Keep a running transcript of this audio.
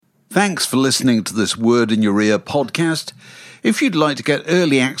Thanks for listening to this Word in Your Ear podcast. If you'd like to get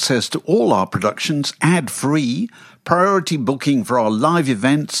early access to all our productions ad-free, priority booking for our live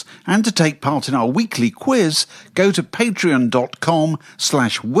events, and to take part in our weekly quiz, go to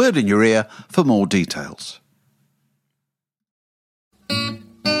patreon.com/wordinyourear for more details.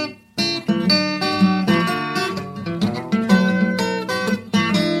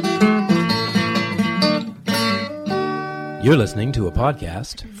 You're listening to a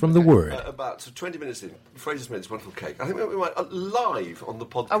podcast from The Word. About 20 minutes in, Fraser's made this wonderful cake. I think we might live on the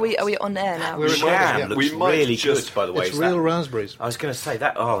podcast. Are we on air now? We're Jam looks we might really just, good, by the way. It's real raspberries. I was going to say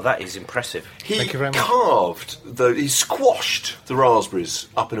that. Oh, that is impressive. He Thank you very much. he squashed the raspberries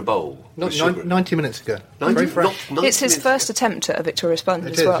up in a bowl. Not with sugar. 90 minutes ago. 90 Very fresh. not It's his 90 first attempt at a Victoria Sponge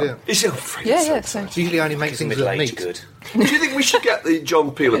It as is, well. yeah. Is it Fraser? Yeah. So Usually I only make things with Middle-aged meat. good. Do you think we should get the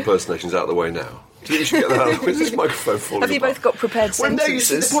John Peel impersonations out of the way now? Do you think we should get that out of the way? Is this microphone falling have you apart? both got prepared Well, no, you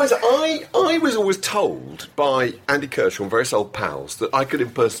see, the sentences? point is, I was always told by Andy Kershaw and various old pals that I could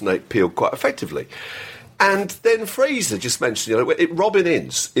impersonate Peel quite effectively. And then Fraser just mentioned, Robin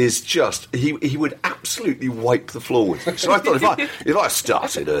Ince is just, he would absolutely wipe the floor with me. So I thought if I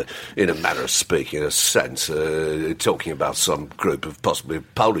started in a manner of speaking, in a sense, talking about some group of possibly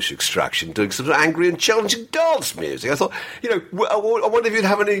Polish extraction doing some angry and challenging dance music, I thought, I wonder if you'd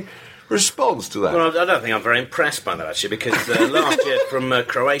have any response to that. Well, I don't think I'm very impressed by that, actually, because last year from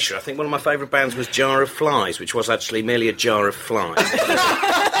Croatia, I think one of my favourite bands was Jar of Flies, which was actually merely a jar of flies.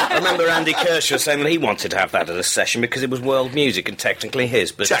 I remember Andy Kershaw saying that he wanted to have that at a session because it was world music and technically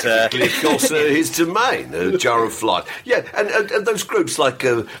his. But technically, of course, his domain, a jar of flies. Yeah, and those groups like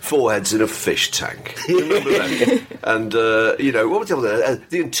Four Heads in a Fish Tank. Remember them? And, what was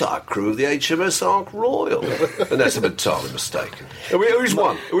the entire crew of the HMS Ark Royal. Unless I'm entirely mistaken. Who's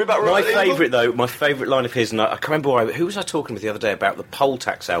won? Are we about right? My favourite line of his, and I can't remember who was I talking with the other day about the Poll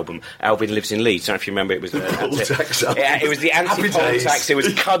Tax album, Alvin Lives in Leeds. I don't know if you remember, it was the Poll Tax album. Yeah, it was the anti-Poll Happy Tax, it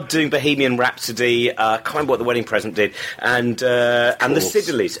was Cud doing Bohemian Rhapsody, I can't remember what The Wedding Present did, and the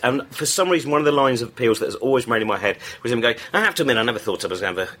Siddelys. And for some reason, one of the lines of Peel's that has always made in my head was him going, I have to admit, I never thought I was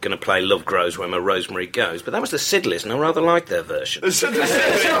ever going to play Love Grows Where My Rosemary Goes, but that was the Siddelys, and I rather liked their version. The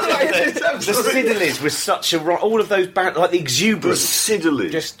Siddelys was such a... All of those bands, like the Exuberance. The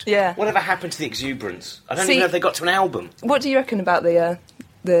Siddelys. Just... Yeah. Whatever happened to the Exuberance? I don't even know if they got to an album. What do you reckon about the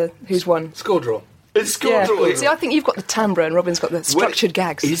who's won? Score draw. It's score draw. See, I think you've got the timbre and Robin's got the structured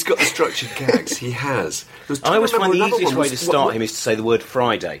gags. He's got the structured gags. He has. I always find the easiest way to start him is to say the word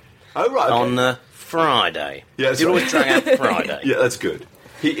Friday. Oh, right. Okay. On Friday. Yeah, you always drag out Friday. Yeah, that's good.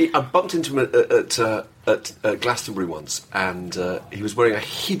 I bumped into him at Glastonbury once, and he was wearing a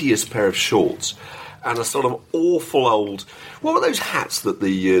hideous pair of shorts and a sort of awful old... What were those hats that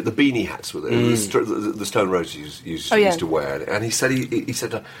the beanie hats were the Stone Roses used to wear? And he said he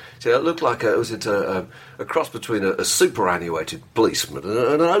said it looked like a cross between a superannuated policeman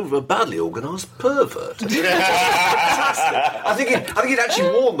and a badly organised pervert. Fantastic. I think he'd actually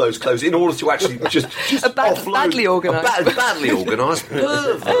worn those clothes in order to actually just offload badly organised, badly organised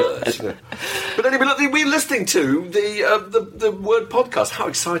pervert. But anyway, look, we're listening to the Word podcast. How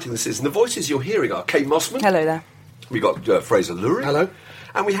exciting this is! And the voices you're hearing are Kate Mossman. Hello there. We got Fraser Lurie. Hello.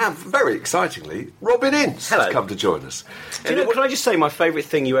 And we have, very excitingly, Robin Ince has come to join us. Do you know, can I just say my favourite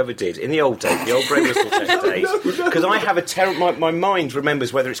thing you ever did in the old days, the old Grey Whistle Test days? Because I have a terrible... My mind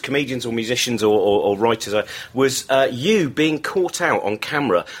remembers, whether it's comedians or musicians or writers, was you being caught out on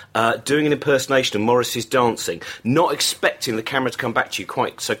camera doing an impersonation of Morrissey's Dancing, not expecting the camera to come back to you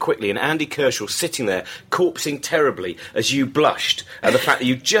quite so quickly, and Andy Kershaw sitting there, corpsing terribly as you blushed at the fact that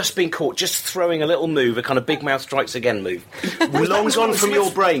you'd just been caught just throwing a little move, a kind of Big Mouth Strikes Again move. Long gone from your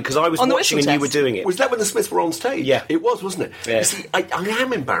brain, because I was watching and you were doing it. Was that when the Smiths were on stage? Yeah. It was, wasn't it? Yeah. You see, I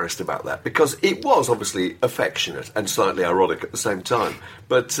am embarrassed about that, because it was obviously affectionate and slightly ironic at the same time.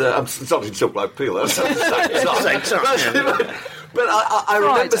 But I'm starting to talk like Peel. At the same time. But I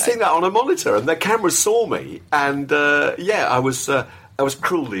remember seeing that on a monitor, and the cameras saw me, and I was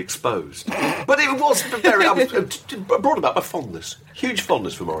cruelly exposed. But it was brought about by fondness. Huge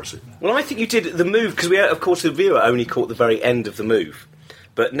fondness for Morrissey. Well, I think you did the move, because of course, the viewer only caught the very end of the move.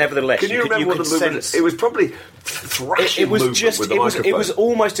 But nevertheless, Can you remember what the movement? sense... It was probably thrashing movement with the microphone. It was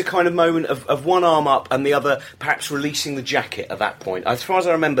almost a kind of moment of one arm up and the other perhaps releasing the jacket at that point. As far as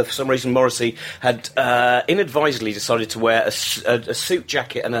I remember, for some reason, Morrissey had inadvisedly decided to wear a suit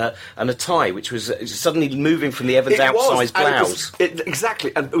jacket and a tie, which was suddenly moving from the Evans outsized blouse.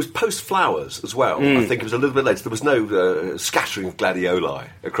 Exactly, and it was post-Flowers as well. I think it was a little bit later. There was no scattering of gladioli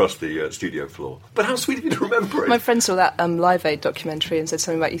across the studio floor. But how sweet of you to remember it. My friend saw that Live Aid documentary and said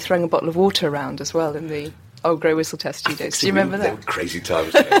something about you throwing a bottle of water around as well in the Old Grey Whistle Test studios. Do you remember They that? were crazy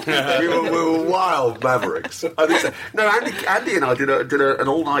times. we were wild mavericks. I think so. No, Andy and I did an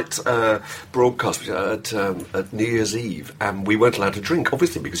all-night broadcast at New Year's Eve, and we weren't allowed to drink,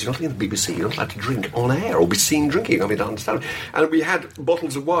 obviously, because you're not in the BBC. You're not allowed to drink on air or be seen drinking. I mean, I understand. And we had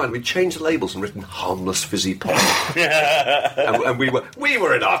bottles of wine. We changed the labels and written "harmless fizzy pop." and we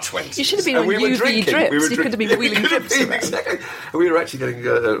were in our 20s. You should have been and on we were UV drinking. drips. We were You could have been wheeling drips around. Exactly. And we were actually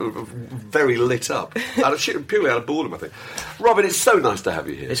getting very lit up. Purely out of boredom, I think. Robin, it's so nice to have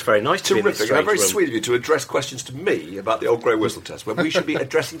you here. It's very nice to be in this Terrific. And strange very room. sweet of you to address questions to me about the Old Grey Whistle Test, when we should be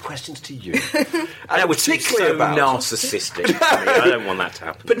addressing questions to you. That would be so about narcissistic. I don't want that to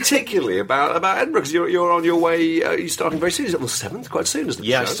happen. particularly about Edinburgh, because you're on your way. You're starting very soon. Is it on the 7th? Quite soon, isn't it?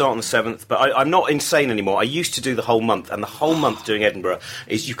 Yeah, I the show? start on the 7th, but I'm not insane anymore. I used to do the whole month, and the whole month doing Edinburgh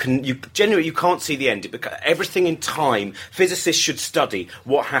is you generally you can't see the end. Because everything in time, physicists should study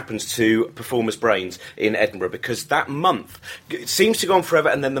what happens to performers' brains in Edinburgh, because that month it seems to go on forever,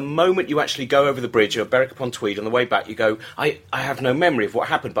 and then the moment you actually go over the bridge of Berwick upon Tweed on the way back, you go, I have no memory of what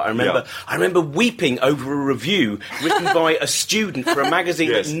happened, but I remember weeping over a review written by a student for a magazine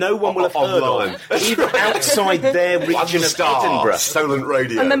Yes. that no one will have heard Online. of, even outside their region of Edinburgh. Solent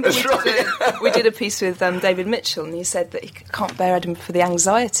Radio. I remember That's we did a piece with David Mitchell, and he said that he can't bear Edinburgh for the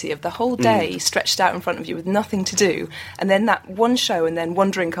anxiety of the whole day stretched out in front of you with nothing to do, and then that one show, and then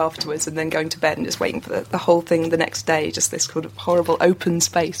one drink afterwards, and then going to bed and just waiting for the whole thing the next day, just this sort of horrible open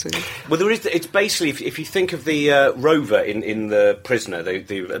space. Well, there is. It's basically if you think of the rover in the Prisoner,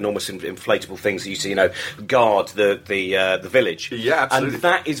 the enormous inflatable things that you see, guard the village. Yeah, absolutely. And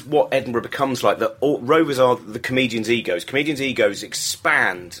that is what Edinburgh becomes like. Rovers are the comedians' egos. Comedians' egos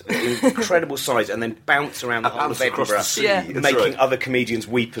expand in incredible size and then bounce around the whole bounce of across Edinburgh, the sea. Yeah. That's making right. other comedians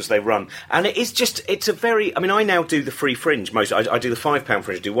weep as they run. And it's a very. I mean, I now do the Free Fringe. I do the £5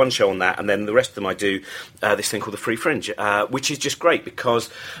 Fringe. I do one show on that, and then the rest of them I do this thing called the Free Fringe, which is just great because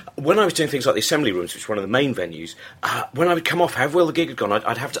when I was doing things like the Assembly Rooms, which is one of the main venues, when I would come off, however well the gig had gone,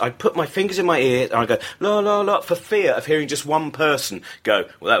 I'd put my fingers in my ear and I'd go la la la for fear of hearing just one person go,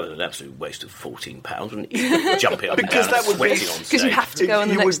 well, that was an absolute waste of £14, wasn't it? Jumping up Because and down, that would be- sweating on Because you stage. have to go on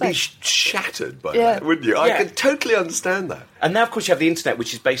the you next would be day. shattered by Yeah. that, wouldn't you? I Yeah. can totally understand that. And now, of course, you have the internet,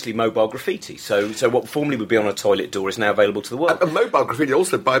 which is basically mobile graffiti. So what formerly would be on a toilet door is now available to the world. And mobile graffiti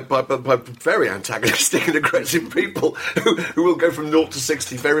also by very antagonistic and aggressive people who will go from 0 to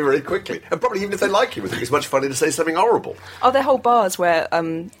 60 very, very quickly. And probably even if they like you, would think it's much funnier to say something horrible. Are there whole bars where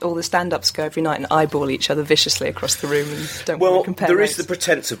all the stand-ups go every night and eyeball each other viciously across the room and don't want Well, to compare there is notes? the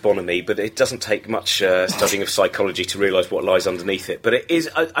pretence of bonhomie, but it doesn't take much studying of psychology to realise what lies underneath it. But it is,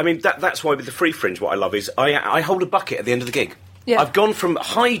 I mean, that's why with the Free Fringe, what I love is I hold a bucket at the end of the gig. Yeah. I've gone from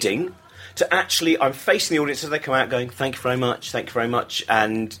hiding to actually, I'm facing the audience as they come out going, thank you very much,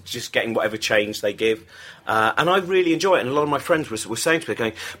 and just getting whatever change they give. And I really enjoy it, and a lot of my friends were saying to me,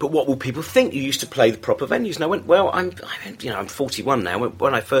 going, but what will people think? You used to play the proper venues. And I went, well, I'm 41 now.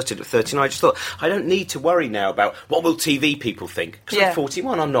 When I first did it at 39, I just thought, I don't need to worry now about what will TV people think. Because Yeah. I'm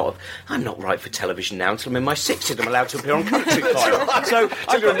 41, I'm not right for television now until I'm in my 60s. I'm allowed to appear on Country Time. So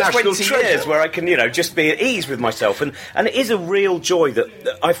I've you're a got national 20 treasure. years where I can, just be at ease with myself. And it is a real joy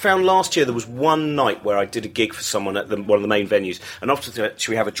that I found last year. There was one night where I did a gig for someone at one of the main venues, and after should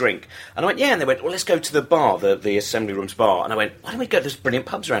we have a drink? And I went, yeah, and they went, well, let's go to the bar, the Assembly Rooms bar. And I went, why don't we go to those brilliant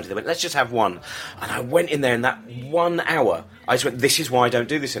pubs around here? They went, let's just have one. And I went in there in that 1 hour. I just went, this is why I don't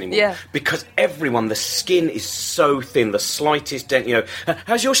do this anymore. Yeah. Because everyone, the skin is so thin, the slightest dent,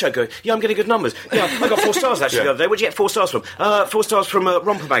 how's your show going? Yeah, I'm getting good numbers. Yeah, I got 4 stars actually the other day. Where'd you get 4 stars from? 4 stars from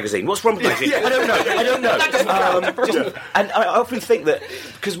Romper Magazine. What's Romper Magazine? I don't know. And I often think that,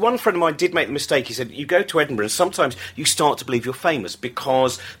 because one friend of mine did make the mistake, he said, you go to Edinburgh and sometimes you start to believe you're famous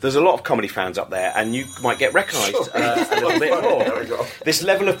because there's a lot of comedy fans up there and you might get recognised a little bit more. This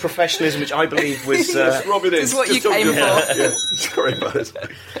level of professionalism, which I believe was... Yes, Robin This is what you Just came talking- for. Yeah. Sorry about this.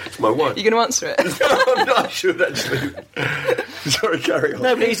 It's my wife. You're going to answer it? I'm not sure, actually. Sorry, carry on.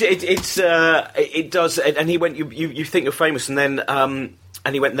 No, but it does. And he went, you think you're famous, and then...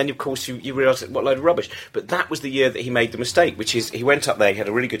 and he went, and then of course you realise what a load of rubbish. But that was the year that he made the mistake, which is he went up there, he had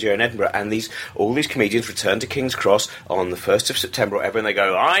a really good year in Edinburgh, and all these comedians returned to King's Cross on the 1st of September or whatever, and they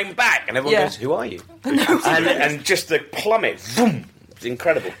go, I'm back! And everyone Yeah. goes, who are you? and just the plummet, boom,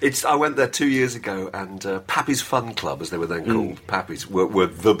 incredible. I went there 2 years ago, and Pappy's Fun Club, as they were then called, Pappy's, were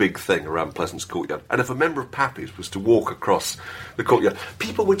the big thing around Pleasance Courtyard. And if a member of Pappy's was to walk across the courtyard,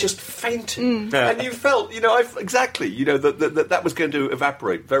 people were just fainting. And you felt, that was going to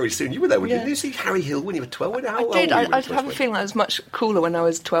evaporate very soon. You were there, didn't you see Harry Hill when you were 12? I did. I have a feeling I was much cooler when I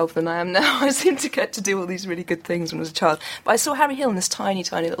was 12 than I am now. I seemed to get to do all these really good things when I was a child. But I saw Harry Hill in this tiny,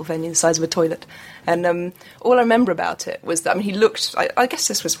 tiny little venue the size of a toilet. And all I remember about it was that, he looked, I guess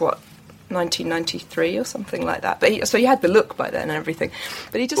this was, 1993 or something like that. But he had the look by then and everything.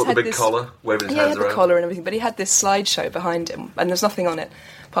 But he just had the big this collar, waving his hands hands around. The collar and everything. But he had this slideshow behind him, and there's nothing on it.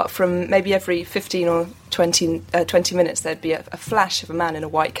 Apart from maybe every 15 or 20 minutes there'd be a flash of a man in a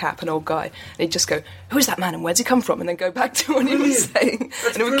white cap, an old guy, and he'd just go, "Who's that man and where's he come from?" and then go back to what he was saying.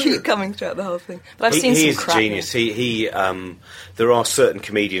 And it would keep coming throughout the whole thing. But I've seen some crap. He is a genius. There are certain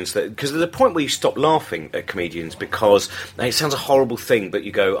comedians that... Because there's a point where you stop laughing at comedians because it sounds a horrible thing, but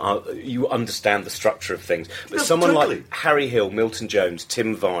you go, you understand the structure of things. But someone like Harry Hill, Milton Jones,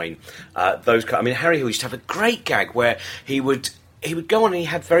 Tim Vine, Harry Hill used to have a great gag where he would go on and he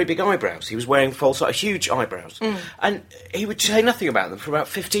had very big eyebrows. He was wearing huge eyebrows. And he would say nothing about them for about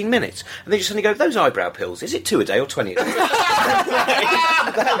 15 minutes. And they just suddenly go, "Those eyebrow pills, is it 2 a day or 20 a day?"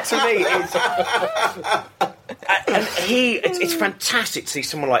 That to me is... And it's fantastic to see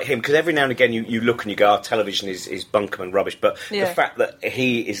someone like him, because every now and again you look and you go, television is bunkum and rubbish, but the fact that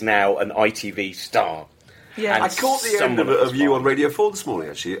he is now an ITV star... Yeah. I caught the end of you on Radio 4 this morning,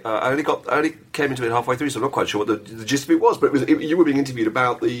 actually. I only came into it halfway through, so I'm not quite sure what the gist of it was, but you were being interviewed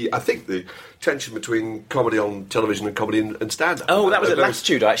about the tension between comedy on television and comedy and stand-up. Oh, that was at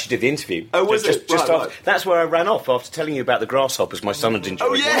Latitude. I actually did the interview. Oh, was it? Right. That's where I ran off after telling you about the grasshoppers my son had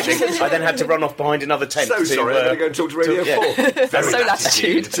enjoyed watching. I then had to run off behind another tent. So sorry, I'm going to go and talk to Radio 4. That's so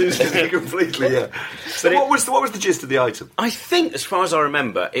Latitude. Completely, yeah. So what was the gist of the item? I think, as far as I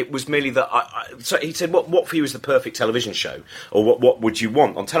remember, it was merely that... So he said, what for you is the perfect television show? Or what would you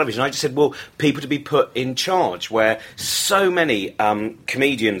want on television? I just said, well, people to be put in charge, where so many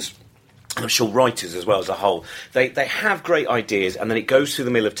comedians... I'm sure writers as well as a whole, they have great ideas, and then it goes through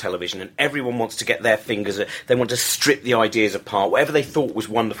the mill of television and everyone wants to get their fingers, they want to strip the ideas apart, whatever they thought was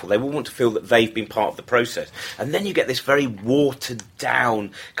wonderful, they all want to feel that they've been part of the process, and then you get this very watered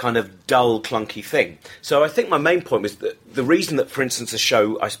down kind of dull, clunky thing. So I think my main point was that the reason that, for instance, a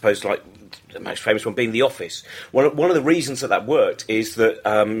show, I suppose, like the most famous one being The Office. One of the reasons that worked is that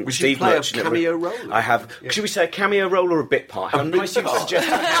Steve play Merchant... a cameo role? I have... Yeah. Should we say a cameo role or a bit part? How nice you suggest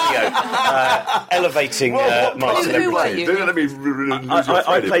a cameo. Elevating my celebrity.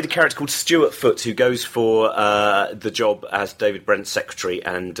 I played a character called Stuart Foote, who goes for the job as David Brent's secretary,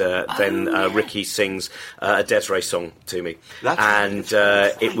 and then Ricky sings a Desiree song to me.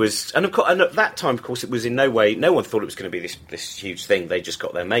 It was... And, of course, and at that time, of course, it was in no way... No one thought it was going to be this huge thing. They just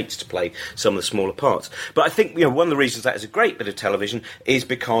got their mates to play some of the smaller parts. But I think one of the reasons that is a great bit of television is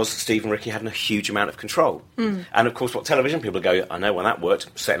because Steve and Ricky had a huge amount of control. And of course, what television people go, I know when that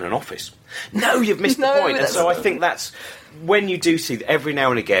worked, set in an office. No, you've missed the point. And so I think that's when you do see every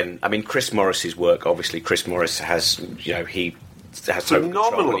now and again. I mean, Chris Morris's work. Obviously, Chris Morris has he has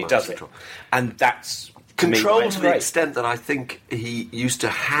phenomenal when he does it, and that's control to the extent that I think he used to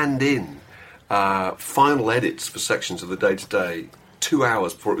hand in final edits for sections of the Day-to-Day 2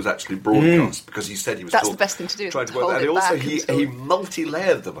 hours before it was actually broadcast, because he said he was... That's the best thing to do. Trying to work, and also he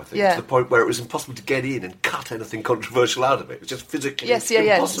multi-layered them, I think, to the point where it was impossible to get in and cut anything controversial out of it. It was just physically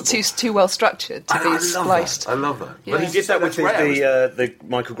impossible. It's too well structured to be spliced. I love that. Yeah. But he did that with the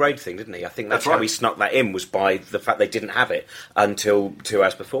Michael Grade thing, didn't he? I think that's how he snuck that in, was by the fact they didn't have it until 2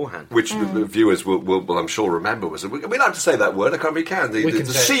 hours beforehand. Which the viewers will, I'm sure, remember. We like to say that word. I can't be can. The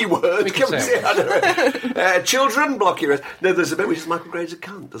C word. Children, block your ears. No, there's a bit which is Michael Grade's a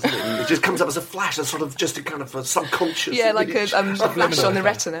cunt, doesn't it? And it just comes up as a flash, a sort of just a kind of a subconscious... Yeah, like a flash on the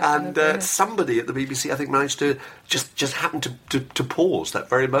retina. And somebody at the BBC, I think, managed to just happen to pause that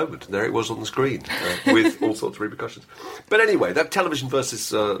very moment, and there it was on the screen, with all sorts of repercussions. But anyway, that television versus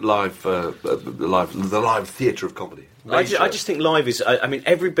the live theatre of comedy. I just think live is... I mean,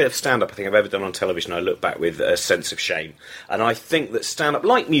 every bit of stand-up I think I've ever done on television, I look back with a sense of shame. And I think that stand-up,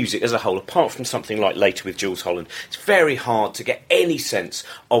 like music as a whole, apart from something like Later with Jules Holland, it's very hard to get any sense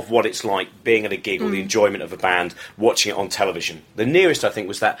of what it's like being at a gig or the enjoyment of a band, watching it on television. The nearest, I think,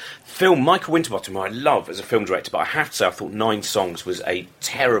 was that film, Michael Winterbottom, who I love as a film director, but I have to say I thought 9 Songs was a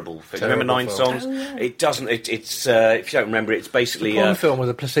terrible film. Remember 9 Songs? Oh, yeah. It doesn't... It's if you don't remember, it's basically... The porn film with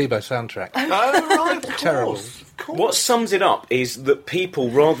a placebo soundtrack. Oh, right, of terrible. What sums it up is that people,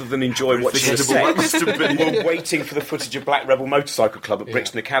 rather than enjoy watching the set, were waiting for the footage of Black Rebel Motorcycle Club at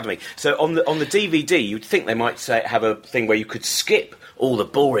Brixton Academy. So on the DVD, you'd think they might have a thing where you could skip all the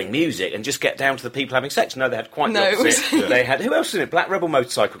boring music and just get down to the people having sex. No, they had quite the No, it opposite. was- They had, who else was in it? Black Rebel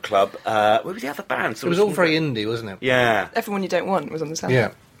Motorcycle Club. What were the other bands? It was all very indie, wasn't it? Yeah. Everyone You Don't Want was on the soundtrack.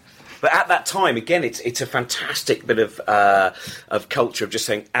 Yeah. But at that time, again, it's a fantastic bit of culture of just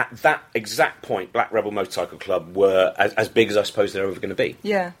saying, at that exact point, Black Rebel Motorcycle Club were as big as I suppose they're ever going to be.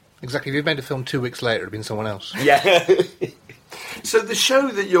 Yeah. Exactly. If you'd made a film 2 weeks later, it'd been someone else. Yeah. So the show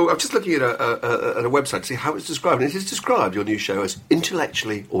that I'm just looking at a website to see how it's described. And it is described, your new show, as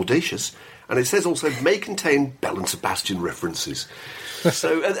intellectually audacious, and it says also may contain Bell and Sebastian references.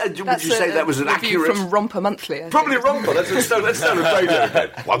 So would you say that was an review accurate... from Romper Monthly, I think. Probably Romper. Let's stone radio again.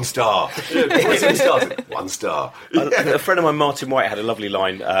 1 star. Yeah, 1 star. A friend of mine, Martin White, had a lovely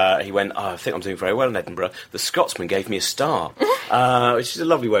line. He went, I think I'm doing very well in Edinburgh. The Scotsman gave me a star, which is a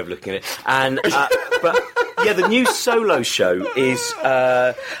lovely way of looking at it. And but yeah, the new solo show is.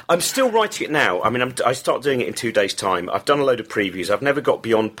 I'm still writing it now. I mean, I start doing it in 2 days' time. I've done a load of previews. I've never got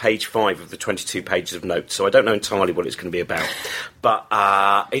beyond page 5 of the 22 pages of notes, so I don't know entirely what it's going to be about. But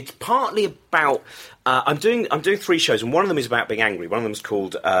it's partly about. I'm doing 3 shows, and one of them is about being angry. One of them is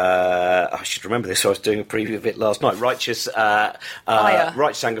called. I should remember this. I was doing a preview of it last night. Righteous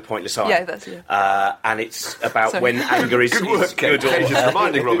Anger, Pointless Ire. Yeah, that's it. And it's about Sorry. when anger is Good work, Ken. good or Just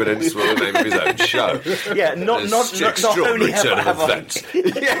reminding Robin Innsmore the name of his own show. yeah. Not only have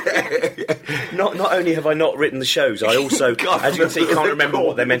not only have I not written the shows, I also, as you can see, can't remember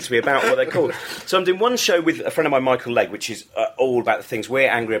what they're meant to be about, what they're called. So I'm doing one show with a friend of mine, Michael Legg, which is all about the things we're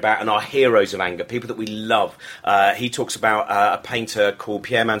angry about and our heroes of anger, people that we love. He talks about a painter called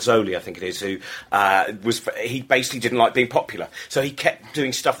Pierre Manzoli, I think it is, who he basically didn't like being popular, so he kept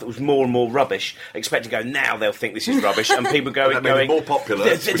doing stuff that was more and more rubbish, expecting to go, now they'll think this is rubbish, and people going more popular,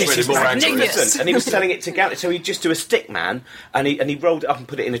 this which made is it more angry. magnificent. And he was selling it to Gallagher, so he'd just do a stick man, and he rolled it up and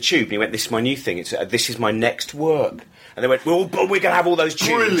put it in a tube, and he went, this is my new thing, this is my next work. And they went, well, but we're going to have all those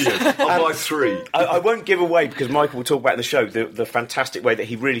tubes. Brilliant. I'll buy 3. I won't give away, because Michael will talk about in the show, the fantastic way that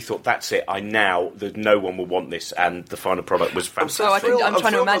he really thought, that's it, that no one will want this, and the final product was fantastic. I'm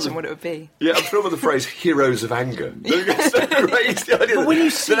trying to imagine what it would be. Yeah, I'm thrilled with the phrase "heroes of anger." It's so great. The idea But when you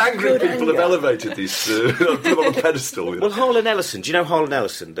see that angry good people anger- have elevated these, put them on a pedestal. You know? Well, Harlan Ellison. Do you know Harlan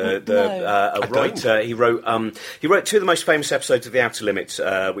Ellison, a don't. writer? He wrote 2 of the most famous episodes of The Outer Limits,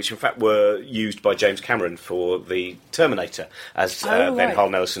 which in fact were used by James Cameron for the Terminator, as then right.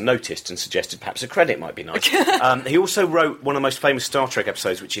 Harlan Ellison noticed and suggested perhaps a credit might be nice. He also wrote one of the most famous Star Trek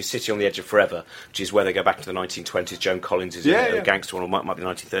episodes, which is City on the Edge of Forever, which is where they go back to the 1920s. Joan Collins is a gangster one, or might be the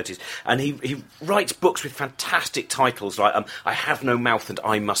 1930s, and he writes books with fantastic titles like I Have No Mouth and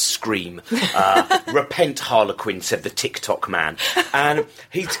I Must Scream, Repent Harlequin, said the TikTok man, and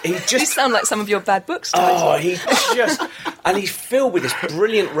he These just sound like some of your bad books titles. and he's filled with this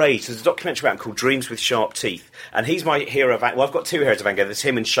brilliant rage. There's a documentary about him called Dreams with Sharp Teeth, and he's my hero of anger. Well, I've got 2 heroes of anger. There's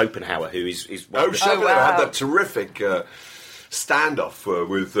him and Schopenhauer, who is one of the- Schopenhauer wow. had that terrific standoff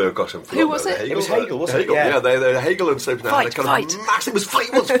with gosh, I'm Who was it? It was Hegel, wasn't it? Yeah, Yeah. they Hegel and Schopenhauer. Fight, They kind of massive. It was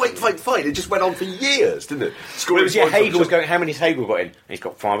fight. It just went on for years, didn't it? Well, it was, Scoring points Hegel on was each going, how many's Hegel got in? And he's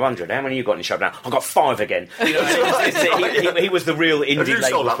got 500. How many you got in Schopenhauer? I've got 5 again. You know, he was the real other. Have indie you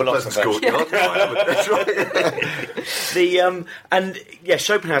sold label that person's philosopher. court? No, I haven't. That's right. And yeah,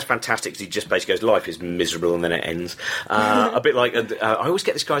 Schopenhauer's fantastic because he just basically goes, life is miserable and then it ends. A bit like, I always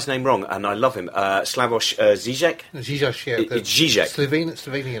get this guy's name wrong and I love him, Slavoj Žižek. Zizek, yeah. Zizek.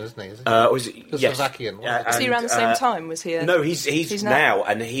 Slovenian, isn't he? Is he? Or is it, The yes. Slovakian. Was he around the same time? Was he? No, he's now,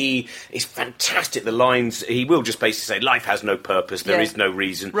 and he is fantastic. The lines, he will just basically say, life has no purpose, there is no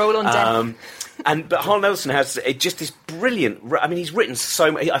reason. Roll on death. But Harlan Ellison has just this brilliant. I mean, he's written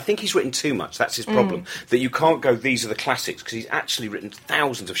so much. I think he's written too much. That's his problem. That you can't go. These are the classics because he's actually written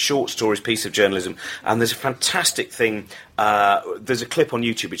thousands of short stories, pieces of journalism. And there's a fantastic thing. There's a clip on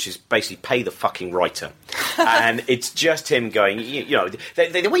YouTube which is basically pay the fucking writer, and it's just him going. You know,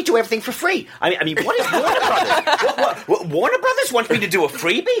 we do everything for free. I mean, what is Warner Brothers? What Warner Brothers wants me to do a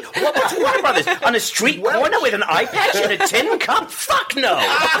freebie? What's Warner Brothers on a street corner with an eye patch and a tin cup? Fuck no,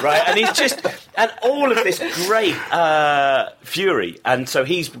 right? And he's just. And all of this great fury, and so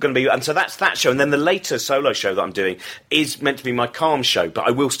he's going to be, and so that's that show. And then the later solo show that I'm doing is meant to be my calm show, but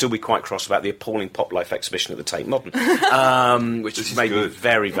I will still be quite cross about the appalling Pop Life exhibition at the Tate Modern, which has made me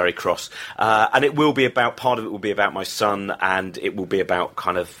very, very cross. And it will be about, part of it will be about my son, and it will be about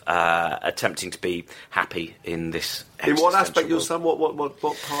kind of attempting to be happy in this. In what aspect, your world. son? What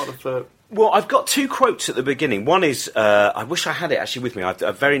part of? Well, I've got 2 quotes at the beginning. One is, I wish I had it actually with me,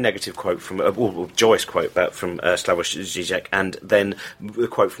 a very negative quote from, a joyous quote from Slavoj Žižek, and then the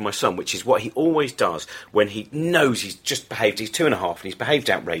quote from my son, which is what he always does when he knows he's just behaved, he's 2.5 and he's behaved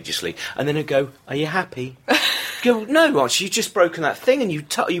outrageously, and then he'll go, are you happy? You go, no, Archie, you've just broken that thing, and you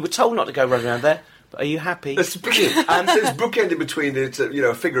were told not to go running around there. But are you happy? It's brilliant. And there's bookended between it,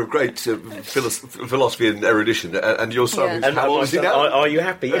 a figure of great philosophy and erudition, and your son. Yeah. Who's And how old is he now? are you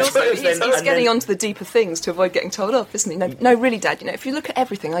happy? But also, Yes, he's and getting then- onto the deeper things to avoid getting told off, isn't he? No, really, Dad, if you look at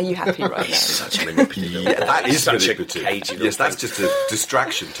everything, are you happy right now? Such a manipulative. Yeah, that is such a manipulative. cagey little Yes, that's thing. just a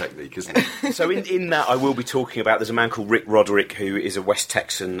distraction technique, isn't it? So in that, I will be talking about. There's a man called Rick Roderick who is a West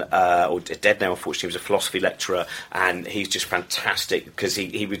Texan, or dead now, unfortunately. He was a philosophy lecturer, and he's just fantastic because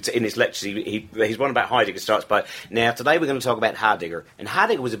he would, in his lectures, he's one about Heidegger. Starts by, now today we're going to talk about Heidegger, and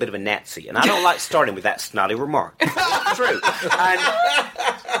Heidegger was a bit of a Nazi, and I don't like starting with that snotty remark. It's true.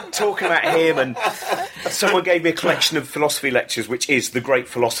 And talking about him, and someone gave me a collection of philosophy lectures, which is The Great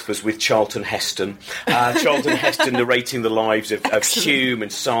Philosophers with Charlton Heston. Charlton Heston narrating the lives of Hume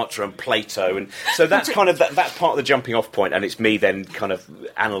and Sartre and Plato, and so that's kind of that's part of the jumping off point, and it's me then kind of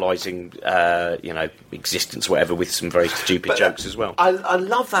analysing, existence, whatever, with some very stupid jokes as well. I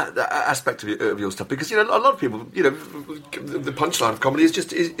love that aspect of your stuff because a lot of people, the punchline of comedy is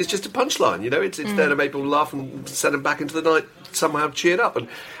just a punchline. It's there to make people laugh and send them back into the night somehow cheered up,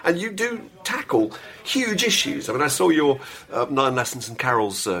 and you do tackle huge issues. I mean, I saw your 9 Lessons and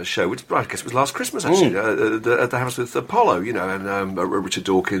Carols show, which I guess was last Christmas actually, at the house with Apollo, and Richard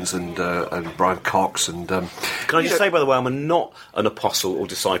Dawkins and Brian Cox and. Can I just say, by the way, I'm not an apostle or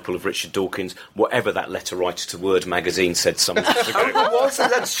disciple of Richard Dawkins, whatever that letter writer to Word magazine said some months ago. Oh,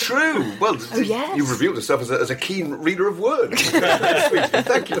 that's true. Well, yes. you've revealed yourself as a keen reader of Word.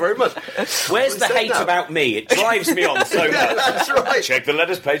 Thank you very much. Where's the hate about me? It drives me on so much. That's right. Check the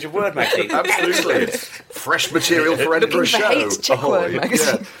letters page of Word magazine. Absolutely. Fresh material for Edinburgh Looking for show. hate, check Word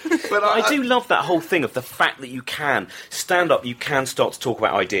magazine. Yeah. But I do love that whole thing of the fact that you can stand up, you can start to talk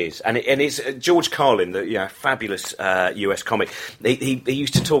about ideas, and it's George Carlin, the fabulous US comic. He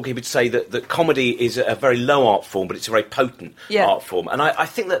used to talk. He would say that comedy is a very low art form, but it's a very potent art form. And I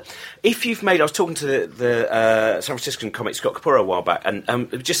think that if you've made, I was talking to the San Franciscan comic Scott Capurro a while back,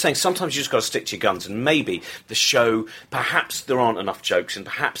 and just saying sometimes you just got to stick to your guns, and maybe the show, perhaps there aren't enough jokes, and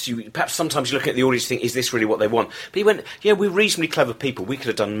perhaps sometimes you look at the audience and think, is this really what they want? But he went, we're reasonably clever people. We could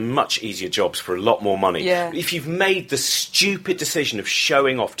have done much easier jobs for a lot more money. Yeah. If you've made the stupid decision of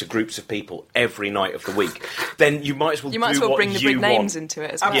showing off to groups of people every night of the week, then you might as well bring the big names into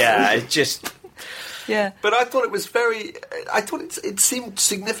it as well. Yeah, it just... Yeah. But I thought it was it seemed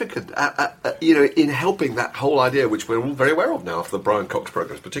significant, in helping that whole idea, which we're all very aware of now after the Brian Cox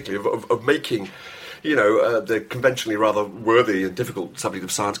programmes, particularly, of making, the conventionally rather worthy and difficult subject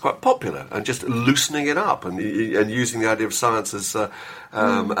of science quite popular, and just loosening it up and using the idea of science as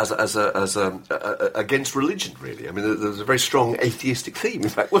against religion, really. I mean, there's a very strong atheistic theme, in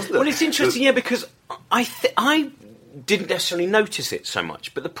fact, wasn't there? Well, it's interesting, because I didn't necessarily notice it so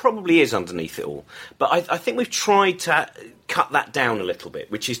much, but there probably is underneath it all. But I think we've tried to cut that down a little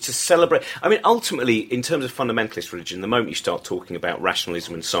bit, which is to celebrate. I mean, ultimately, in terms of fundamentalist religion, the moment you start talking about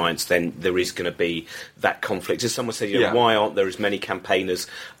rationalism and science, then there is going to be that conflict. As someone said, why aren't there as many campaigners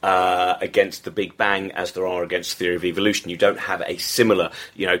against the Big Bang as there are against the theory of evolution? You don't have a similar,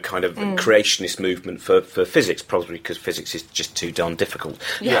 kind of creationist movement for physics, probably because physics is just too darn difficult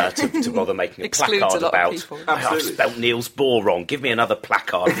to bother making a Excludes placard a lot of about. people. I've spelt Niels Bohr wrong. Give me another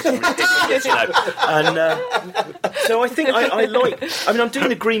placard. It's ridiculous, And so I think I'm doing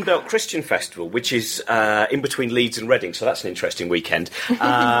the Greenbelt Christian Festival, which is in between Leeds and Reading, so that's an interesting weekend. But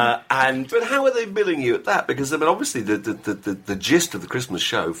how are they billing you at that? Because, I mean, obviously the gist of the Christmas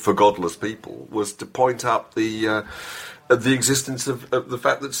show, for godless people, was to point up the existence of the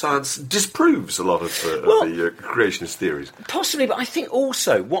fact that science disproves a lot of the creationist theories. Possibly, but I think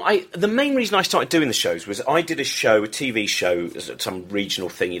also the main reason I started doing the shows was I did a TV show, some regional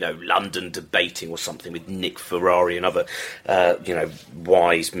thing, London Debating or something with Nick Ferrari and other,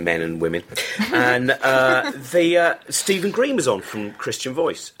 wise men and women. And Stephen Green was on from Christian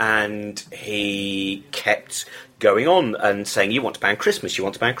Voice, and he kept going on and saying, you want to ban Christmas, and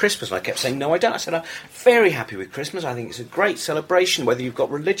I kept saying, no, I don't. I said, I'm very happy with Christmas. I think it's a great celebration, whether you've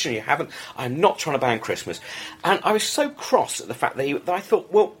got religion or you haven't. I'm not trying to ban Christmas. And I was so cross at the fact that I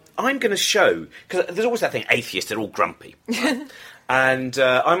thought, well, I'm going to show, because there's always that thing, atheists, they're all grumpy. Right? And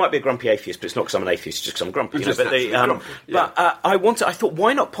I might be a grumpy atheist, but it's not because I'm an atheist, it's just because I'm grumpy. But I thought,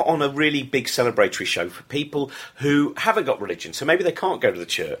 why not put on a really big celebratory show for people who haven't got religion? So maybe they can't go to the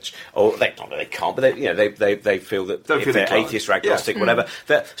church, or they can't, but they feel that if they're atheist or agnostic, whatever.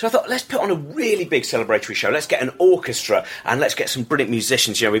 So I thought, let's put on a really big celebratory show. Let's get an orchestra and let's get some brilliant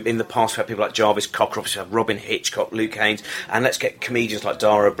musicians. In the past, we've had people like Jarvis Cocker, obviously Robin Hitchcock, Luke Haynes, and let's get comedians like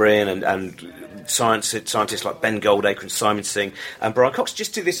Dara Bryn and scientists like Ben Goldacre and Simon Singh, and Brian Cox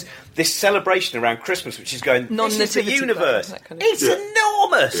just do this celebration around Christmas, which is going, this is the Non-nativity universe. plan, that kind of It's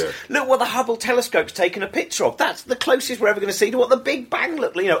enormous. Yeah. Look what the Hubble telescope's taken a picture of. That's the closest we're ever going to see to what the Big Bang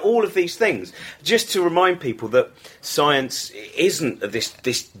looked like. You know, all of these things. Just to remind people that science isn't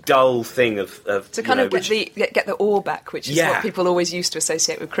this dull thing of To kind of get the awe back, which is Yeah. what people always used to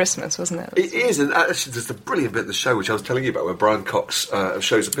associate with Christmas, wasn't it? It is, and actually there's a brilliant bit of the show which I was telling you about where Brian Cox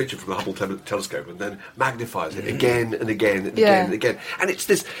shows a picture from the Hubble telescope and then magnifies it again and again and again and again. And it's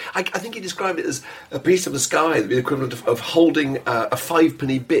this, I think he described it as a piece of the sky, the equivalent of holding a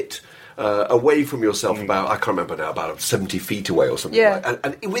 5-penny bit away from yourself I can't remember now, about 70 feet away or something Yeah. like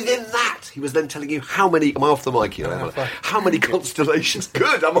that. And within that, he was then telling you how many, am I off the mic here? How many constellations?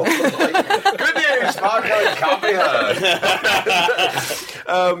 Good, I'm off the mic. Good news, Marco, it can't be heard.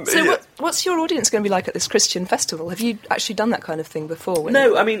 So what's your audience going to be like at this Christian festival? Have you actually done that kind of thing before?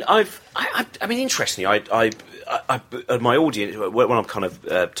 No, I mean, I mean, interestingly, my audience, when I'm kind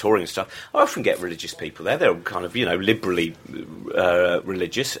of touring and stuff, I often get religious people there. They're kind of, liberally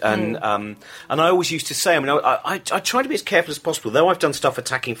religious, and I always used to say, I mean, I try to be as careful as possible. Though I've done stuff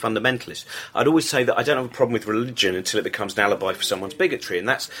attacking fundamentalists, I'd always say that I don't have a problem with religion until it becomes an alibi for someone's bigotry, and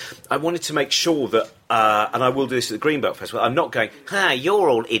I wanted to make sure that, and I will do this at the Greenbelt Festival, I'm not going, you're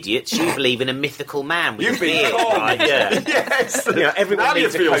all idiots, you believe in a mythical man with a beard, right? Yeah. Yes. Everyone Now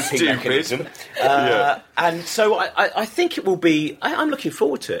needs you feel a coping stupid. mechanism. Yeah. And so I think it will be... I'm looking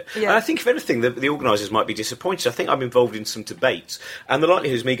forward to it. Yeah. And I think, if anything, the organisers might be disappointed. I think I'm involved in some debates, and the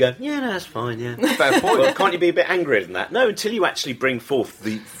likelihood is me going, that's fine, yeah. Fair point. Well, can't you be a bit angrier than that? No, until you actually bring forth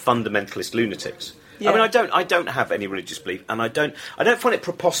the fundamentalist lunatics. Yeah. I mean, I don't have any religious belief, and I don't find it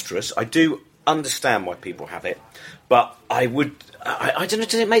preposterous. I do understand why people have it, but I don't know,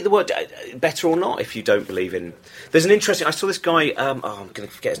 does it make the world better or not if you don't believe in... There's an interesting... I saw this guy... I'm going to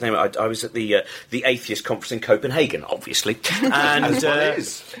forget his name. I was at the Atheist Conference in Copenhagen, obviously. And, That's what it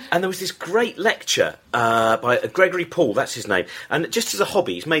is. And there was this great lecture by Gregory Paul, that's his name. And just as a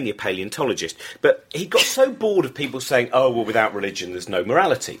hobby, he's mainly a paleontologist, but he got so bored of people saying, without religion there's no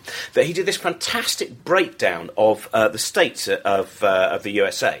morality, that he did this fantastic breakdown of the states of the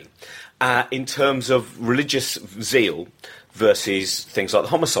USA in terms of religious zeal versus things like the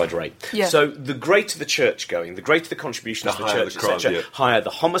homicide rate. Yeah. So the greater the church going, the greater the contributions to the higher church, the crime, etc., yeah. higher the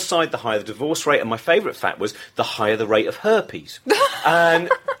homicide, the higher the divorce rate, and my favourite fact was the higher the rate of herpes.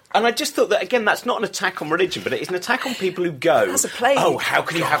 And I just thought that, again, that's not an attack on religion, but it is an attack on people who go, That's a plague. how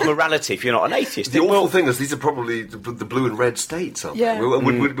can you have morality if you're not an atheist? The awful thing is these are probably the blue and red states, aren't Yeah. they?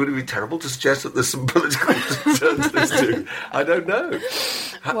 Would it be terrible to suggest that there's some political concerns to this too? I don't know.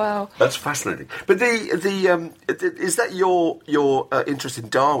 Wow. That's fascinating. But is that your interest in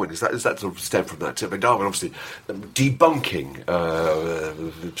Darwin? Is that sort of stem from that? I mean, Darwin obviously debunking,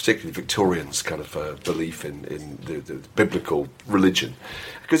 particularly Victorians' kind of belief in the biblical religion.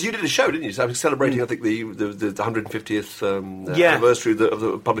 Because you did a show, didn't you? So celebrating, I think, the 150th anniversary of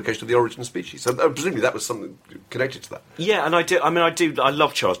the publication of The Origin of Species. So presumably that was something connected to that. Yeah, and I do. I mean, I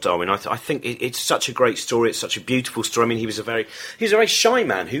love Charles Darwin. I think it's such a great story. It's such a beautiful story. I mean, he was a very shy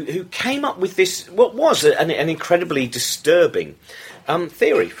man who came up with this, what was an incredibly disturbing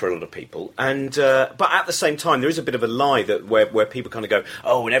theory for a lot of people, and but at the same time there is a bit of a lie that where people kind of go,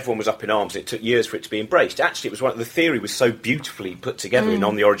 and everyone was up in arms, it took years for it to be embraced. Actually, it was the theory was so beautifully put together in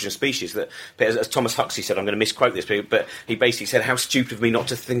On the Origin of Species that, as Thomas Huxley said, I'm going to misquote this, but he basically said, how stupid of me not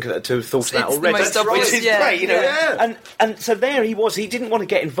to have thought of that It's the already. most obvious, Which is yeah. great, Yeah. and so there he was. He didn't want to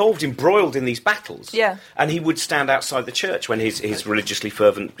get involved, embroiled in these battles. Yeah. And he would stand outside the church when his religiously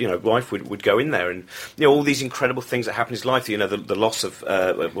fervent wife would go in there, and all these incredible things that happened in his life. The loss of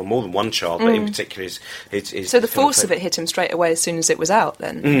more than one child, but in particular his So the force of it hit him straight away as soon as it was out.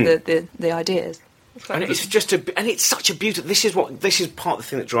 Then the ideas. And it's it's such a beautiful. This is part of the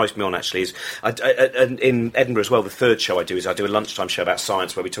thing that drives me on. Actually, is in Edinburgh as well. The third show I do is a lunchtime show about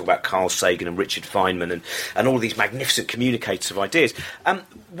science where we talk about Carl Sagan and Richard Feynman and all these magnificent communicators of ideas.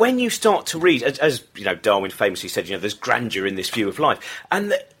 When you start to read, as Darwin famously said, there's grandeur in this view of life,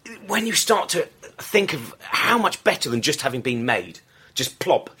 and when you start to think of how much better than just having been made. Just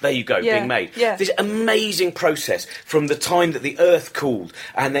plop, there you go, being made. Yeah. This amazing process from the time that the Earth cooled,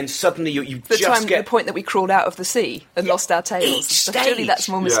 and then suddenly you just get... The point that we crawled out of the sea and lost our tails. Each So surely stage. that's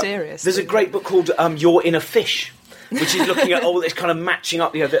more mysterious. There's a great book called You're in a Fish, which is looking at all this kind of matching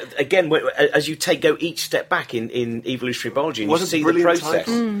up. Again, as you go each step back in evolutionary biology, and you see the process.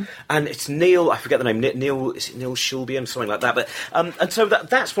 And it's Neil, I forget the name. Neil, is it Neil Schulbian, something like that? But and so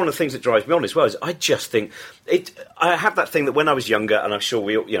that's one of the things that drives me on as well. Is I just think I have that thing that when I was younger, and I'm sure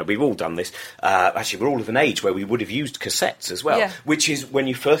we've all done this. Actually, we're all of an age where we would have used cassettes as well, which is when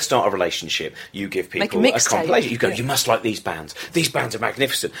you first start a relationship, you give people a compilation. You go, you must like these bands. These bands are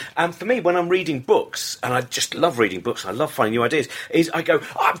magnificent. And for me, when I'm reading books, and I just love reading books, I love finding new ideas, is I go,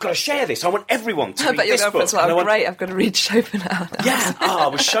 I've got to share this. I want everyone to read this book. Great, I've got to read Schopenhauer now.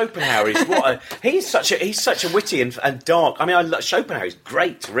 Yeah, Schopenhauer is he's such a witty and dark. I mean, Schopenhauer is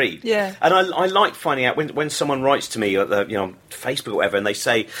great to read. Yeah. And I like finding out when someone writes to me, on Facebook or whatever, and they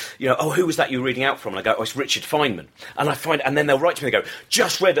say, who was that you were reading out from? And I go, it's Richard Feynman. And then they'll write to me and go,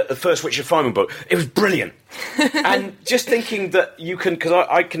 just read the first Richard Feynman book. It was brilliant. And just thinking that you can, because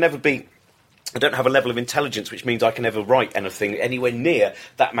I can never be. I don't have a level of intelligence which means I can never write anything anywhere near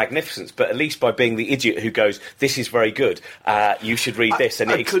that magnificence, but at least by being the idiot who goes, this is very good, you should read this, and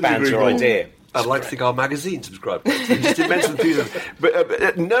it expands your idea. I'd like to think our magazine subscribed. Just immense enthusiasm.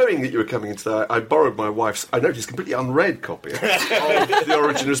 But knowing that you were coming in today, I borrowed my wife's, I noticed, completely unread copy of The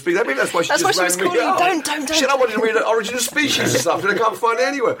Origin of Species. I mean, that's why she just rang me up. Don't. Shit, I wanted to read Origin of Species and stuff, and I can't find it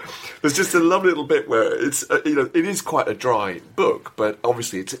anywhere. There's just a lovely little bit where it's, it is quite a dry book, but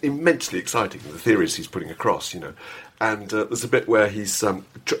obviously it's immensely exciting, the theories he's putting across, And there's a bit where he's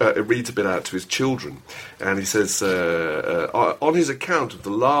reads a bit out to his children, and he says, on his account of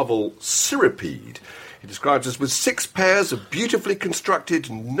the larval cirripede, he describes us with 6 pairs of beautifully constructed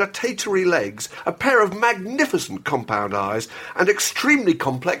nutatory legs, a pair of magnificent compound eyes, and extremely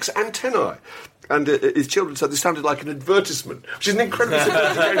complex antennae. And his children said this sounded like an advertisement, which is an incredibly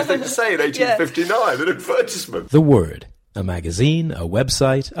sophisticated thing to say in 1859, an advertisement. The Word, a magazine, a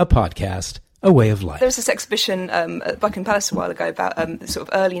website, a podcast, a way of life. There was this exhibition at Buckingham Palace a while ago about sort of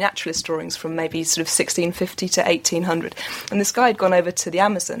early naturalist drawings from maybe sort of 1650 to 1800. And this guy had gone over to the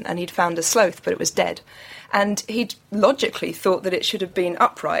Amazon and he'd found a sloth, but it was dead. And he'd logically thought that it should have been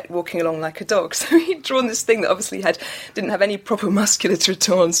upright, walking along like a dog. So he'd drawn this thing that obviously didn't have any proper musculature at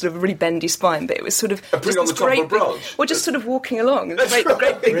all, and sort of a really bendy spine, but it was sort of just on the top of a branch. Or just sort of walking along. This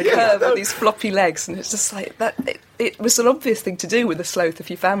great big curve with these floppy legs, and it's just like that. It was an obvious thing to do with a sloth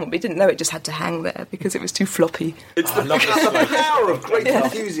if you found one, but he didn't know it just had to hang there because it was too floppy. It's the power of great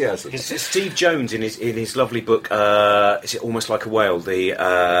enthusiasm. Steve Jones in his lovely book, is it Almost Like a Whale?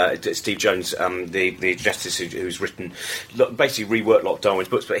 Steve Jones, the justice who's written, basically reworked a lot of Darwin's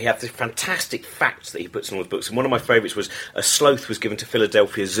books, but he had this fantastic facts that he puts in all his books. And one of my favourites was a sloth was given to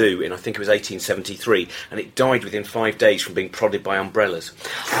Philadelphia Zoo in, I think it was 1873, and it died within 5 days from being prodded by umbrellas.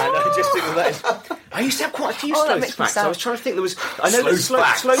 And I just think that I used to have quite a few sloth facts. I was trying to think there was. I know that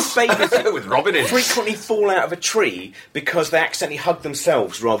sloth babies with Robin frequently fall out of a tree because they accidentally hug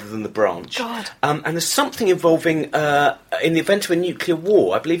themselves rather than the branch. God. And there's something involving in the event of a nuclear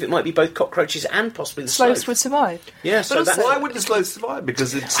war. I believe it might be both cockroaches and possibly the sloths would survive. Yeah, so why would the sloths survive?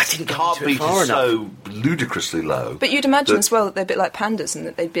 Because its heartbeat far is so ludicrously low. But you'd imagine as well that they're a bit like pandas and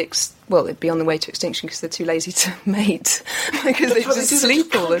that they'd be they'd be on the way to extinction because they're too lazy to mate because they just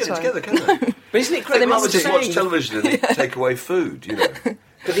sleep all the time. Together, can they? But isn't it great? They must just watch television and take away food,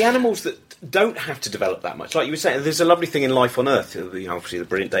 But the animals that don't have to develop that much, like you were saying, there's a lovely thing in Life on Earth, obviously the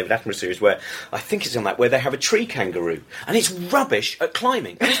brilliant David Attenborough series, where I think it's on that, where they have a tree kangaroo, and it's rubbish at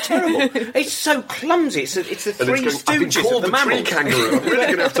climbing. It's terrible. It's so clumsy. It's the Three Stooges of the mammals. Tree kangaroo. I'm really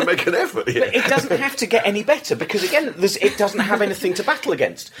going to have to make an effort here. But it doesn't have to get any better because, again, it doesn't have anything to battle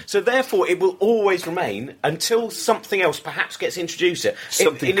against. So therefore, it will always remain until something else perhaps gets introduced.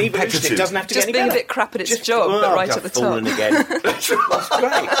 Something competitive. It doesn't have to just get any better. Just being a bit crap at its job, but right at the top. Again. That's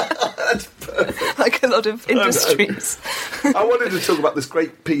great. That's perfect. Like a lot of industries. I wanted to talk about this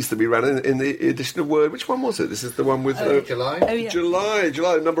great piece that we ran in the edition of Word. Which one was it? This is the one with July. Oh, yeah.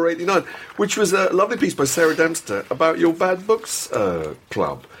 July, number 89, which was a lovely piece by Sarah Dempster about your Bad Books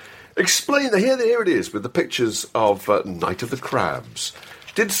Club. Explain. Here it is with the pictures of Night of the Crabs.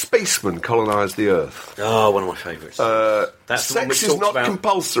 Did spacemen colonise the Earth? Oh, one of my favourites. Sex is not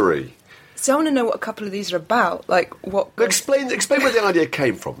compulsory. So I want to know what a couple of these are about. Like what? Explain where the idea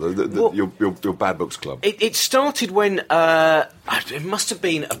came from. Your Bad Books Club. It started when it must have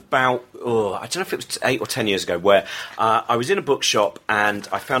been about I don't know if it was 8 or 10 years ago, where I was in a bookshop and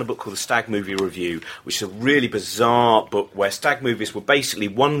I found a book called The Stag Movie Review, which is a really bizarre book where stag movies were basically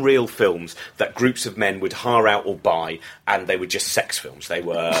one-reel films that groups of men would hire out or buy, and they were just sex films. They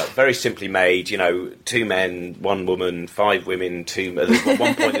were very simply made, 2 men, 1 woman, 5 women, 2... There's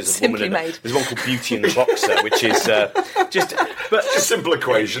one point there's a woman... There's one called Beauty and the Boxer, which is just... But, a simple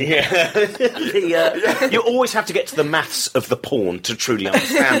equation. Yeah. You always have to get to the maths of the porn to truly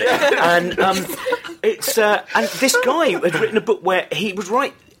understand it. And and this guy had written a book where he would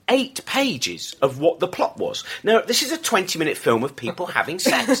write 8 pages of what the plot was. Now, this is a 20-minute film of people having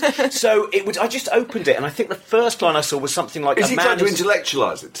sex. So I just opened it, and I think the first line I saw was something like... Is he trying to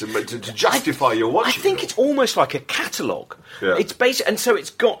intellectualise it, to justify your watching? I think it's almost like a catalogue. Yeah. It's basic, and so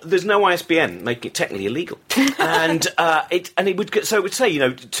there's no ISBN, making it technically illegal. And it would say,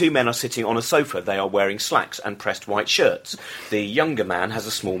 2 men are sitting on a sofa, they are wearing slacks and pressed white shirts. The younger man has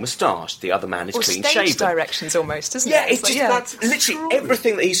a small moustache, the other man is clean shaven. Stage directions almost, isn't yeah, it? It's that's literally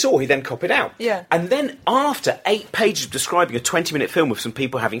everything that he saw, he then copied out. Yeah. And then after 8 pages of describing a 20-minute film with some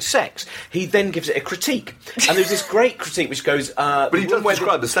people having sex, he then gives it a critique. And there's this great critique which goes... but he doesn't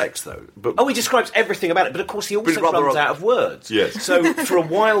describe the sex, though. He describes everything about it, but of course he also runs out of words. Yes. So for a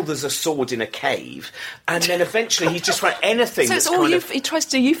while there's a sword in a cave, and then eventually he just writes anything. So it's all he tries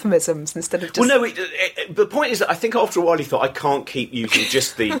to do euphemisms instead of just... Well, no, the point is that I think after a while he thought, I can't keep using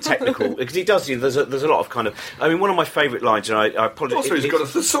just the technical... Because he does, there's a lot of kind of... I mean, one of my favourite lines, and I apologise... Also, he's got a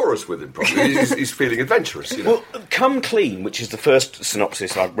thesaurus with him, probably. He's feeling adventurous, Well, Come Clean, which is the first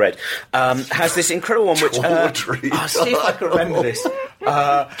synopsis I've read, has this incredible one which... I'll see if I can remember this.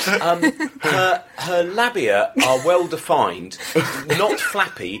 Her labia are well defined, not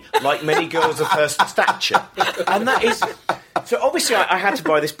flappy like many girls of her stature, and that is. So obviously I had to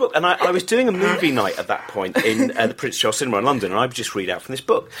buy this book, and I was doing a movie night at that point in the Prince Charles Cinema in London, and I would just read out from this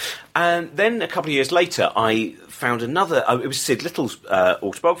book. And then a couple of years later, I found another. It was Sid Little's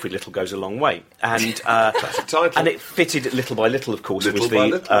autobiography, "Little Goes a Long Way," and classic title. And it fitted Little by Little, of course. Little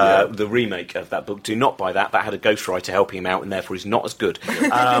was the remake of that book. Do not buy that. That had a ghostwriter helping him out, and therefore he's not as good.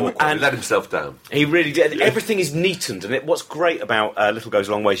 And let himself down. He really did. Yeah. Everything is neatened, and what's great about Little Goes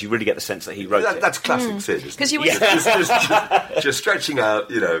a Long Way is you really get the sense that he wrote it. That's classic Sid, isn't it? Because just stretching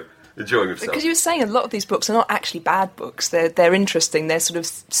out, enjoying himself. Because you were saying a lot of these books are not actually bad books. They're interesting. They're sort of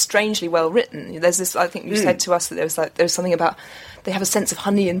strangely well written. There's this. I think you said to us that there was something about they have a sense of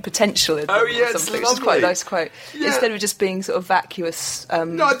honey and potential in them. Oh yes, which is quite a nice quote. Yeah. Instead of just being sort of vacuous.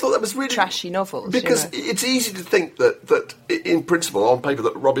 No, I thought that was really trashy novels. Because it's easy to think that in principle, on paper,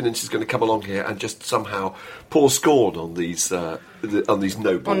 that Robin Ince is going to come along here and just somehow pour scorn on these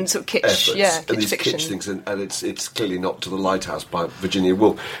noble on sort of kitsch, efforts, kitsch and these fiction. kitsch things, and it's clearly not To the Lighthouse by Virginia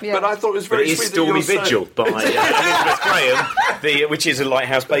Woolf. Yeah. But I thought it was very It is sweet. Stormy Vigil by Elizabeth Graham, which is a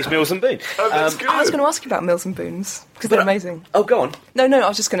Lighthouse-based Mills and Boon. Oh, that's good. I was going to ask you about Mills and Boons because they're amazing. Oh, go on. No, I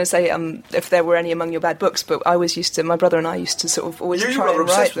was just going to say if there were any among your bad books, but my brother and I used to sort of always try and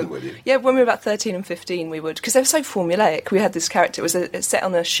write them. With you? Yeah, when we were about 13 and 15, we would, because they were so formulaic. We had this character, it was set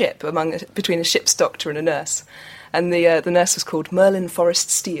on a ship between a ship's doctor and a nurse, and the nurse was called Merlin Forrest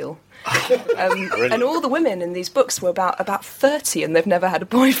Steele. And all the women in these books were about 30 and they've never had a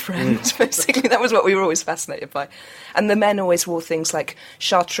boyfriend. Basically, that was what we were always fascinated by. And the men always wore things like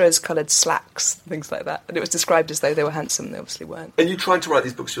chartreuse-coloured slacks, things like that. And it was described as though they were handsome. They obviously weren't. And you tried to write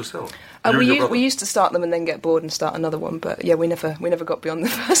these books yourself? We used to start them and then get bored and start another one. But yeah, we never got beyond the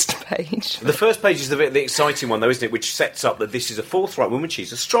first page. The first page is the exciting one, though, isn't it? Which sets up that this is a forthright woman.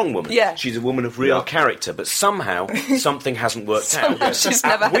 She's a strong woman. Yeah. She's a woman of real character. But somehow something hasn't worked out. She's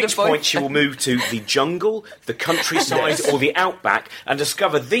never had a which point she will move to the jungle, the countryside, or the outback, and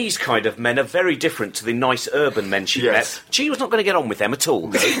discover these kind of men are very different to the nice urban men she met. She was not going to get on with them at all.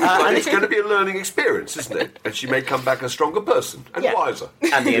 And it's going to be a learning experience, isn't it? And she may come back a stronger person and wiser.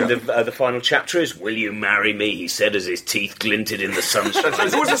 And the end of the final chapter is, "Will you marry me?" he said as his teeth glinted in the sunshine.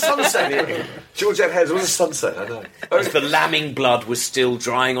 It was a sunset. Georgette Hayes, it was a sunset, I know. As the lambing blood was still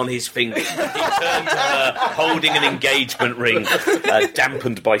drying on his fingers, he turned to her, holding an engagement ring,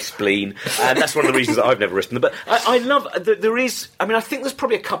 dampened by spleen. And that's one of the reasons that I've never written them. But I love... There is... I mean, I think there's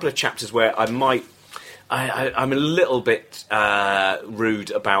probably a couple of chapters where I might... I'm a little bit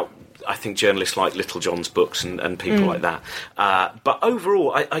rude about... I think journalists like Little John's books and people like that. But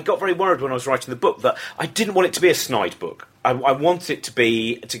overall, I got very worried when I was writing the book that I didn't want it to be a snide book. I want it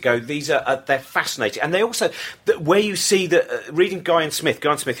to go. These are they're fascinating, and they also where you see that reading Guy Smith,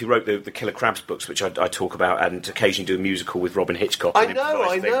 who wrote the Killer Crabs books, which I talk about, and occasionally do a musical with Robin Hitchcock. I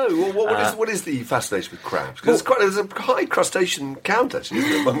know. Well, what is the fascination with crabs? Because there's a high crustacean count actually,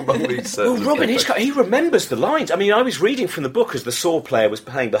 isn't there, among these. Well, Robin Hitchcock, he remembers the lines. I mean, I was reading from the book as the saw player was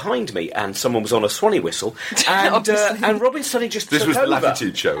playing behind me, and someone was on a Swanee whistle, and Robin suddenly just this took was over. the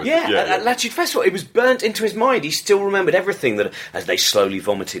Latitude show. At Latitude Festival, it was burnt into his mind. He still remembered everything that as they slowly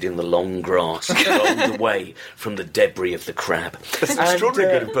vomited in the long grass and rolled away from the debris of the crab. That's an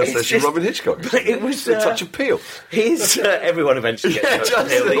extraordinary good impersonation of Robin Hitchcock. But it was a touch of Peel. Everyone eventually gets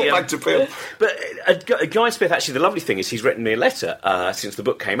back to Peel. But Guy Smith, actually, the lovely thing is he's written me a letter since the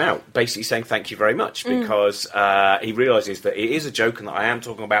book came out, basically saying thank you very much, because he realises that it is a joke and that I am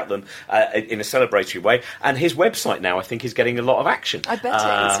talking about them in a celebratory way. And his website now, I think, is getting a lot of action. I bet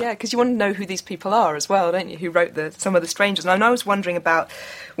it is, yeah, because you want to know who these people are as well, don't you? Who wrote some of the Strangers? And I was wondering about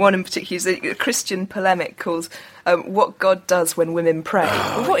one in particular, a Christian polemic called "What God Does When Women Pray."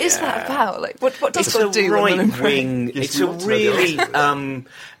 What is that about? Like, what does God do when women pray? It's a really.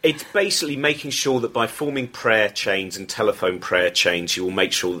 It's basically making sure that by forming prayer chains and telephone prayer chains, you will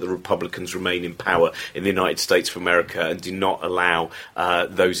make sure that the Republicans remain in power in the United States of America and do not allow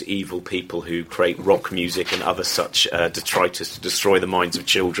those evil people who create rock music and other such detritus to destroy the minds of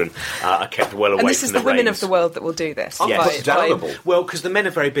children are kept well away from the And this is the women of the world that will do this. Well, because the men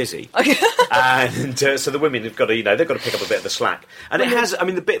are very busy, and so the women have got to, they've got to pick up a bit of the slack. And it has. I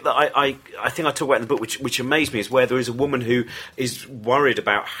mean, the bit that I think I talk about in the book, which amazed me, is where there is a woman who is worried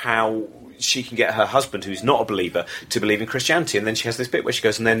about how she can get her husband, who's not a believer, to believe in Christianity. And then she has this bit where she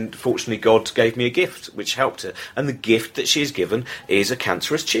goes, and then fortunately God gave me a gift which helped her. And the gift that she is given is a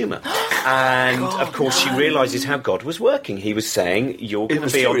cancerous tumour. And of course she realises how God was working. He was saying, you're going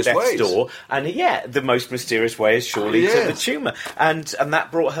to be on death's door. And the most mysterious way is surely to the tumour. And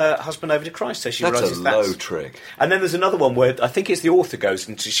that brought her husband over to Christ. So she realises that's a low trick. And then there's another one where I think it's the author goes,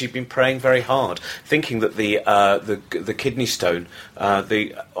 and she'd been praying very hard, thinking that the kidney stone,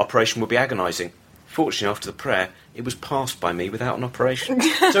 the operation would be agonising. Fortunately, after the prayer, it was passed by me without an operation.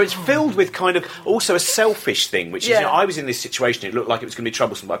 So it's filled with kind of also a selfish thing, which is, I was in this situation, it looked like it was going to be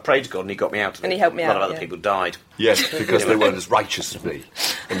troublesome, but I prayed to God and he got me out of it. And he helped me out, A lot of other people died. Yes, because they weren't as righteous as me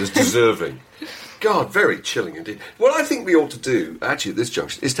and as deserving. God, very chilling indeed. What I think we ought to do, actually, at this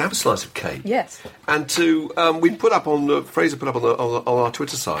junction, is to have a slice of cake. Yes. And to, we put up on, Fraser put up on our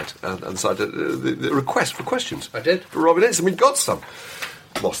Twitter site, and the site, the request for questions. I did. For Robin Ince, and we've got some.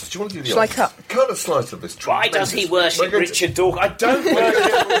 Moss, do you want to do the Shall I cut? Cut a slice of this. Why does he worship Richard Dawkins? I don't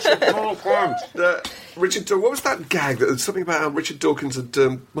worship Richard Dawkins. Richard Dawkins, what was that gag? That was something about Richard Dawkins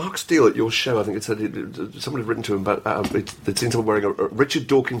and Mark Steele at your show. I think it said someone had written to him about they'd seen someone wearing a Richard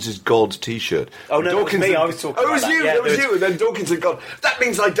Dawkins is God T-shirt. Oh no, Dawkins that was me. I was talking. Oh, it was you. That was you. And then Dawkins had gone. That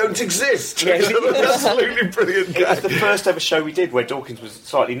means I don't exist. Yeah, absolutely brilliant gag. It was the first ever show we did where Dawkins was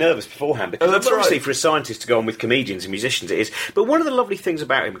slightly nervous beforehand because obviously for a scientist to go on with comedians and musicians it is. But one of the lovely things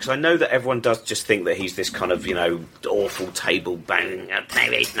about him, because I know that everyone does just think that he's this kind of awful table banging.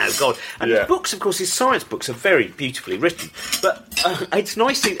 There is no God. And his books, of course, his science books are very beautifully written, but it's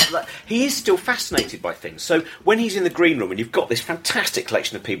nice that he is still fascinated by things. So when he's in the green room and you've got this fantastic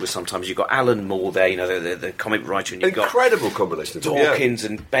collection of people, sometimes you've got Alan Moore there, the comic writer, and you've incredible got combination of Dawkins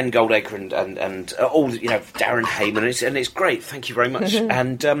and Ben Goldacre and all Darren Hayman, and it's great. Thank you very much.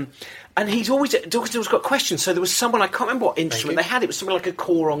 And Dawkins always got questions. So there was someone, I can't remember what instrument they had. It was something like a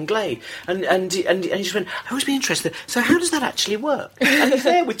cor anglais, and he just went, "I always been interested. So how does that actually work?" And he's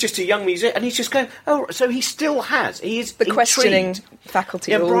there with just a young musician, and he's just going, "Oh, so he still has. He is the intrigued. Questioning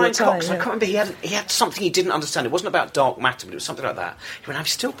faculty." Yeah, all Brian the time, Cox. I can't remember. He had something he didn't understand. It wasn't about dark matter, but it was something like that. He went, "I'm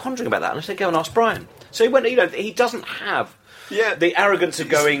still pondering about that." And I said, "Go and ask Brian." So he went. He doesn't have. Yeah, the arrogance of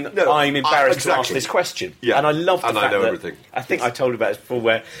going, I'm embarrassed to ask this question. Yeah. And I love the fact I know that everything. I think I told you about it before,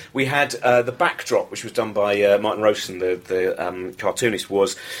 where we had the backdrop, which was done by Martin Rosen, the cartoonist,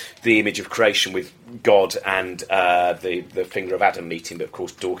 was the image of creation with God and the finger of Adam meeting, but of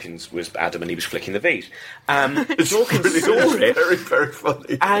course Dawkins was Adam and he was flicking the V's. Dawkins saw it. Very, very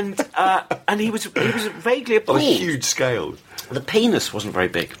funny. And he was vaguely appalled. On a huge scale. The penis wasn't very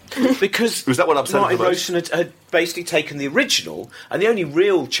big because was that what upset Martin the most? Rosen had basically taken the original, and the only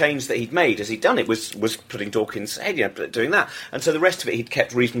real change that he'd made as he'd done it was putting Dawkins' head, doing that, and so the rest of it he'd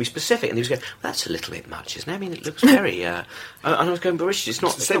kept reasonably specific. And he was going, well, "That's a little bit much, isn't it? I mean, it looks very." And I was going, "But Richard, it's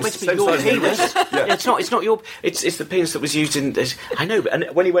not meant to be your penis. It's not your. It's the penis that was used in." I know, and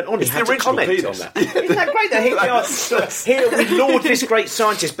when he went on, he had to comment on that. Isn't that great? That here we laud this great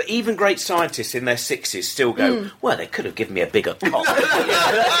scientist, but even great scientists in their 60s still go, "Well, they could have given me a bigger cock." That's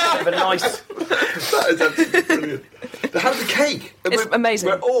kind of a nice. That is absolutely brilliant. How's the cake? It's amazing.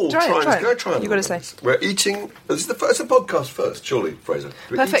 We're all Try it, try it. Go try it. You've got to say. We're eating. This is the first podcast first, surely, Fraser.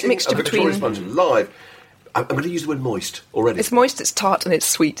 We're Perfect eating mixture a Victoria between- Sponge live. I'm going to use the word moist already. It's moist, it's tart, and it's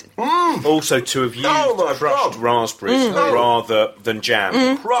sweet. Also, to have used Oh, my crushed God. raspberries rather than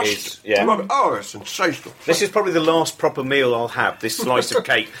jam Crushed. is Oh, it's sensational. This is probably the last proper meal I'll have. This slice of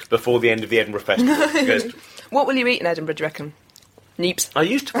cake before the end of the Edinburgh Festival. Because What will you eat in Edinburgh, do you reckon? Neeps. I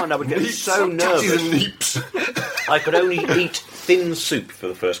used to find I would get so Tatties and nervous. neeps. I could only eat thin soup for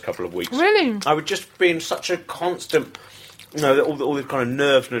the first couple of weeks. Really? I would just be in such a constant, all the kind of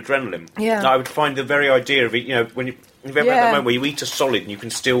nerves and adrenaline. Yeah. I would find the very idea of it, when you've ever had that moment where you eat a solid and you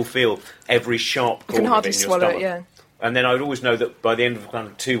can still feel every sharp You can corner of hardly it in your swallow it, stomach. yeah. And then I would always know that by the end of kind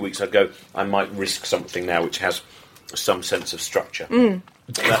of 2 weeks, I'd go, I might risk something now which has some sense of structure.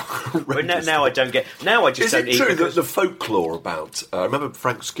 But now I don't get. Now I just Is don't it eat true that because the folklore about... I remember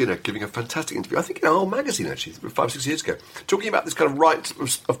Frank Skinner giving a fantastic interview, I think in our magazine actually, 5-6 years ago, talking about this kind of rite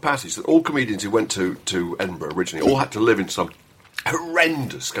of passage that all comedians who went to Edinburgh originally all had to live in some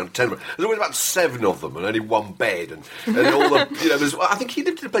horrendous kind of tenement. There's always about 7 of them and only one bed and all the... I think he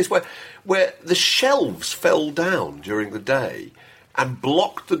lived in a place where the shelves fell down during the day and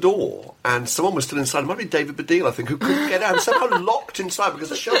blocked the door, and someone was still inside. It might be David Baddiel, I think, who couldn't get out, and somehow locked inside because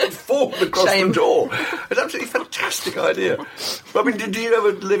the shelf had fallen across Shame. the door. It's an absolutely fantastic idea. But, I mean, did you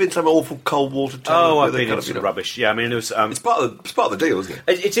ever live in some awful cold water tunnel? Oh, where I've they been kind in of, some rubbish. Yeah, I mean, it was. It's part of the deal, isn't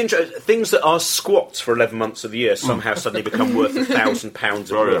it? It's interesting. Things that are squats for 11 months of the year somehow suddenly become worth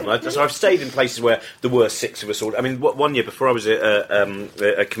 £1,000 a room. So I've stayed in places where there were 6 of us all. I mean, one year before I was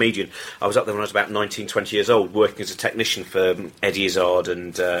a comedian, I was up there when I was about 19, 20 years old, working as a technician for Eddie Izzard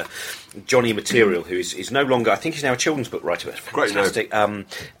and Johnny Material, who is no longer. I think he's now a children's book writer. But Great name. fantastic. Johnny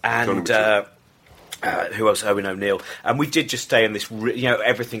And. Material. Who else? Owen O'Neill. And we did just stay in this,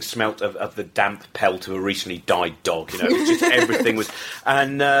 everything smelt of the damp pelt of a recently died dog. It was just everything was.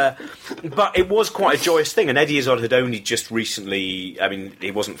 And but it was quite a joyous thing. And Eddie Izzard had only just recently. I mean,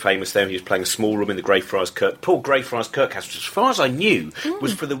 he wasn't famous then. He was playing a small room in the Greyfriars Kirk. Poor Greyfriars Kirk House, which, as far as I knew,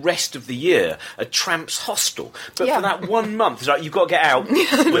 was for the rest of the year a tramps hostel. But for that 1 month, it's like you've got to get out. We've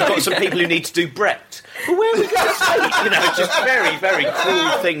got some people who need to do Brecht. But where are we going to stay? Just a very, very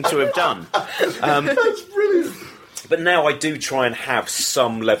cruel thing to have done. That's brilliant. But now I do try and have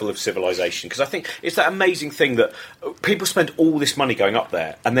some level of civilization, because I think it's that amazing thing that people spend all this money going up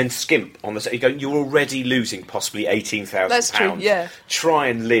there and then skimp on the. You're already losing possibly £18,000. That's true, yeah. Try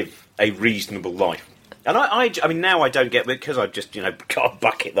and live a reasonable life. And I mean, now I don't get, because I've just, got a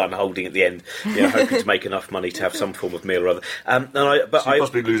bucket that I'm holding at the end, hoping to make enough money to have some form of meal or other. You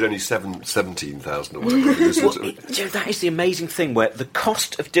possibly lose only 17,000 or whatever. That is the amazing thing, where the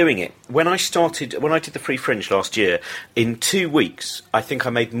cost of doing it, when I did the Free Fringe last year, in 2 weeks, I think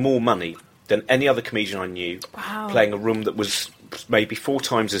I made more money than any other comedian I knew, playing a room that was maybe 4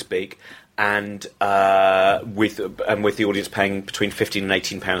 times as big, and with the audience paying between £15 and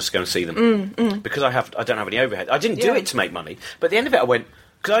 £18 to go and see them, because I don't have any overhead. I didn't do it to make money, but at the end of it, I went.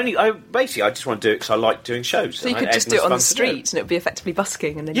 Because I just want to do it because I like doing shows. So you could just do it on the street and it would be effectively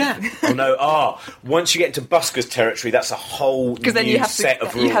busking. And then Once you get into buskers territory, that's a whole new then you have set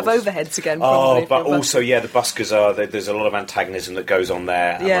of rules. You have overheads again, probably. But also, the buskers there's a lot of antagonism that goes on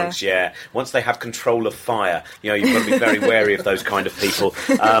there. Once they have control of fire, you've got to be very wary of those kind of people.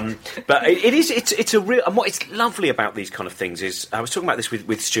 But it's a real, and what is lovely about these kind of things is, I was talking about this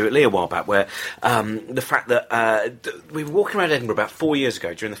with Stuart Lee a while back, where the fact that we were walking around Edinburgh about 4 years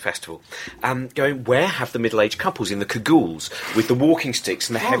ago during the festival, going, where have the middle-aged couples in the cagoules with the walking sticks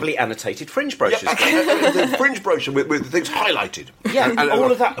and the heavily annotated fringe brochures? The fringe brochure with things highlighted. Yeah, and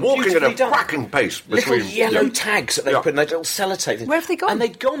all of that walking at a done. cracking pace. Little yellow tags that they put in, those little sellotape. Where have they gone? And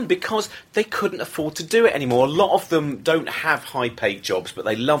they'd gone because they couldn't afford to do it anymore. A lot of them don't have high-paid jobs, but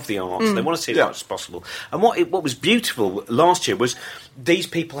they love the arts and they want to see it as much as possible. And what was beautiful last year was these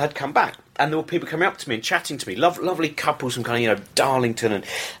people had come back. And there were people coming up to me and chatting to me, lovely couples from kind of, Darlington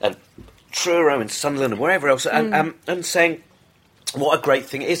and Truro and Sunderland and wherever else, and saying what a great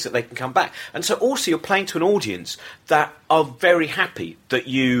thing it is that they can come back. And so also you're playing to an audience that are very happy that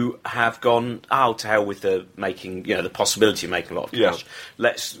you have gone, to hell with the making, the possibility of making a lot of cash.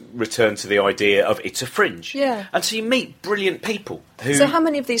 Let's return to the idea of it's a fringe. Yeah. And so you meet brilliant people who... So how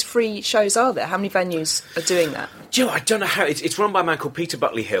many of these free shows are there? How many venues are doing that? I don't know how... It's run by a man called Peter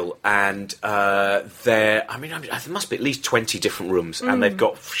Buckley Hill, and there must be at least 20 different rooms, and they've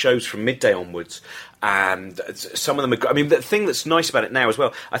got shows from midday onwards. And some of them are... I mean, the thing that's nice about it now as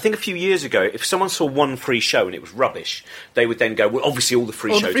well, I think a few years ago, if someone saw one free show and it was rubbish, they would then go, well, obviously all the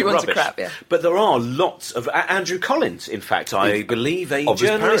free All the shows free are ones are rubbish. crap, yeah. But there are lots of... Andrew Collins, in fact, I believe a Of his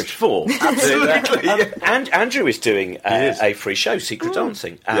journalist parish. for. Absolutely, And Andrew is doing a free show, Secret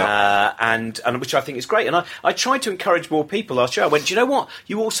Dancing, Yeah. and which I think is great. And I tried to encourage more people last year. I went, do you know what?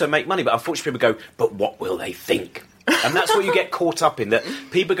 You also make money, but unfortunately people go, but what will they think? And that's what you get caught up in, that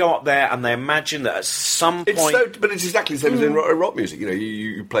people go up there and they imagine that at some point... But it's exactly the same as in rock music. You know,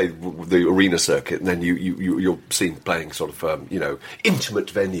 you play the arena circuit, and then you're seen playing sort of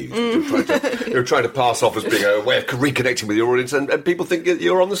intimate venues. You're trying to pass off as being a way of reconnecting with your audience, and people think that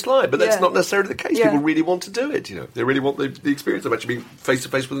you're on the slide, but that's not necessarily the case. Yeah. People really want to do it. You know, they really want the experience of actually being face to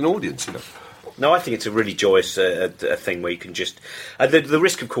face with an audience. You know. No, I think it's a really joyous thing where you can just... the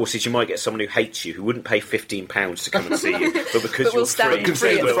risk, of course, is you might get someone who hates you, who wouldn't pay £15 to come and see you, but because But you're will stand free... Can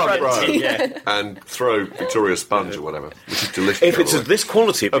stay in the front front row Yeah. and throw Victoria Sponge or whatever, which is delicious. If by it's the of way. this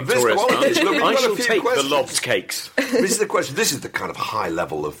quality of Of this Victoria quality, Sponge, look, we've I got a shall few take questions. the lobs cakes. This is the question. This is the kind of high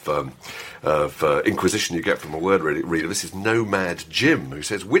level of inquisition you get from a word reader. This is Nomad Jim, who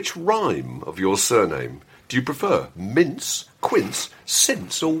says, which rhyme of your surname do you prefer? Mince, quince,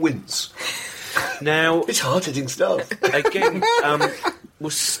 since, or wince? Now, It's hard-hitting stuff. again, well,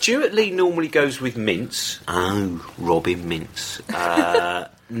 Stuart Lee normally goes with mince. Oh, Robin Mince.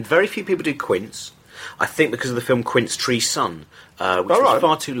 Very few people do quince. I think because of the film Quince Tree Sun, which was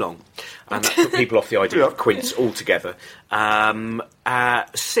far too long. And that put people off the idea of quince altogether.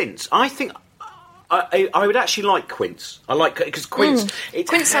 Since, I think... I would actually like quince. I like because quince.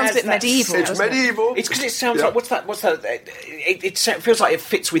 Quince sounds a bit medieval. It's doesn't it? medieval. It's because it sounds like what's that? It feels like it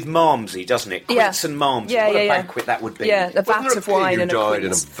fits with Malmsey, doesn't it? Yeah. Quince and Malmsey. Yeah, what a yeah. banquet that would be. Yeah, a Wasn't vat there of a wine pig and who a died in a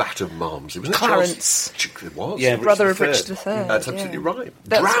quince. vat of Malmsey? Wasn't it Clarence. It was. Yeah, Brother of Richard Richard III. III. That's yeah. absolutely right.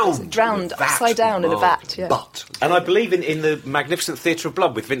 That's- Drowned. drowned in a vat upside down of in a vat, Malmsey. yeah. But And I believe in the Magnificent Theatre of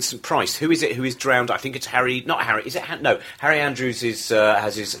Blood with Vincent Price. Who is it who is drowned? I think it's Harry. Not Harry. Is it? No. Harry Andrews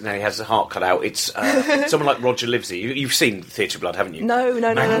has his heart cut out. It's someone like Roger Livesey. You've seen Theatre of Blood, haven't you? No,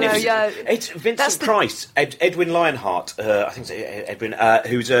 Magnificent. yeah. It's Vincent That's the- Price, Edwin Lionheart. I think it's Edwin,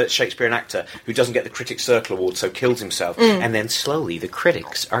 who's a Shakespearean actor who doesn't get the Critics' Circle Award, so kills himself, and then slowly the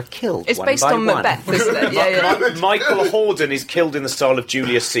critics are killed. It's one based by on one. Macbeth, isn't it? Yeah. Michael Horden is killed in the style of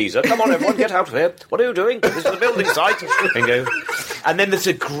Julius Caesar. Come on, everyone, get out of here. What are you doing? This is the building site. Bingo. And then there's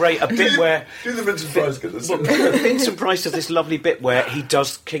a bit where... do the Vincent Price good. Vincent Price does this lovely bit where he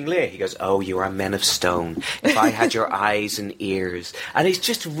does King Lear. He goes, "Oh, you are men of stone. If I had your eyes and ears," and it's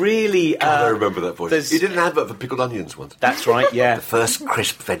just really. I remember that voice. there's- He did an advert for pickled onions once. That's right. Yeah, First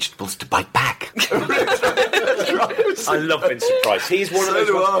crisp vegetables to bite back. I love Vincent Price. He's one So of those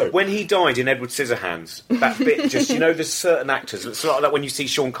do ones. I. When he died in Edward Scissorhands, that bit just there's certain actors. It's like that when you see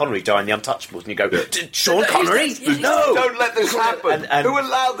Sean Connery die in The Untouchables, and you go, "Sean Connery, no, Don't let this happen. And- Who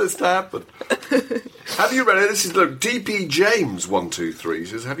allowed this to happen? Have you read it? This is DP James 123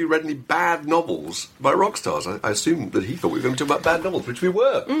 says, have you read any bad novels by rock stars? I assume that he thought we were going to talk about bad novels, which we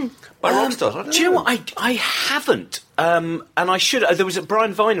were. By rock stars. I don't Do you know what? I haven't. And I should. There was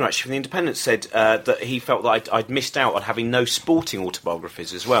Brian Viner actually from The Independent said that he felt that I'd missed out on having no sporting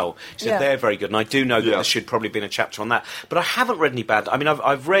autobiographies as well. He said Yeah. they're very good, and I do know that Yeah. there should probably been a chapter on that. But I haven't read any bad. I mean,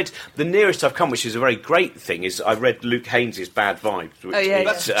 I've read the nearest I've come, which is a very great thing. Is I read Luke Haynes' Bad Vibes. Which yeah, is, yeah.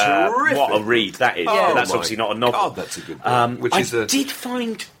 That's terrific. what a read that is. Oh, That's my obviously not a novel. God, that's a good book. Which is I did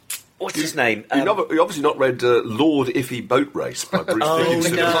find. What's his name? You obviously not read Lord Iffy Boat Race by Bruce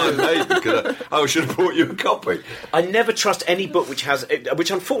Dickinson. no. I should have brought you a copy. I never trust any book which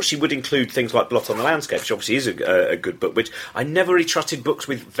unfortunately would include things like Blot on the Landscape, which obviously is a good book, which I never really trusted books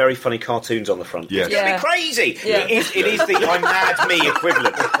with very funny cartoons on the front. Yes. It's going to Yeah. be crazy. Yeah. It is the I'm Mad Me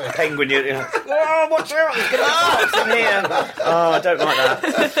equivalent. Penguin, oh, watch out, he's going to box in here. Oh, I don't like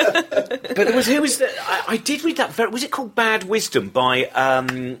that. But who was that? I did read that. Was it called Bad Wisdom by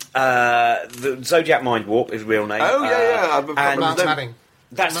the Zodiac Mind Warp, his real name. Oh, yeah. and Mark Manning.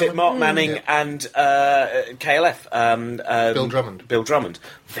 that's it, Mark Manning and KLF. Bill Drummond. Bill Drummond.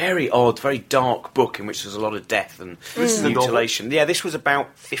 Very odd, very dark book in which there's a lot of death and This is a novel? mutilation. Yeah, this was about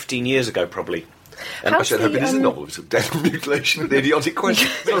 15 years ago, probably. How's Actually, I hope it is a the, novel. It's a death and mutilation with idiotic question.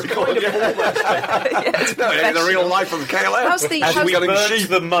 It's kind of almost No, it ain't the real life of KLF. How's the- as how's we Cutting burnt sheep.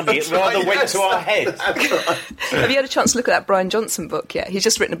 the money, it That's rather right, went yes. to our heads. Have you had a chance to look at that Brian Johnson book yet? He's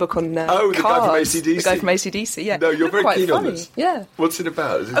just written a book on The guy from cars. AC/DC. The guy from AC/DC, yeah. No, you're very Quite keen on funny. this. Yeah. What's it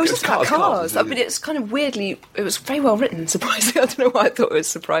about? Oh, it's just about cars. I mean, it's kind of weirdly... It was very well written, surprisingly. I don't know why I thought it was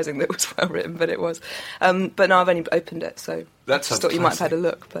surprising that it was well written, but it was. But now I've only opened it, so That sounds just thought you might have had a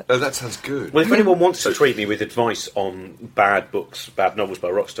classic. look. But Oh, that sounds good. Well, if anyone wants to treat me with advice on bad books, bad novels by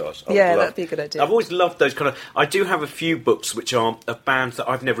rock stars, I would Yeah, love- that'd be a good idea. I've always loved those kind of... I do have a few books which are of bands that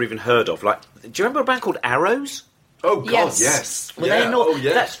I've never even heard of. Like, do you remember a band called Arrows? Oh, God, Yes. yes. Were yeah. they not? Oh,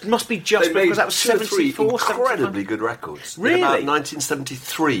 yeah. That must be just They made because that was 2 or 3 74, incredibly good records. Really? In about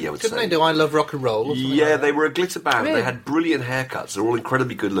 1973, I would Didn't say. they do I Love Rock and Roll? Or something Yeah, like they that? were a glitter band. Really? They had brilliant haircuts. They're all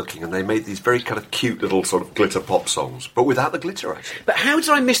incredibly good looking, and they made these very kind of cute little sort of glitter pop songs, but without the glitter, actually. But how did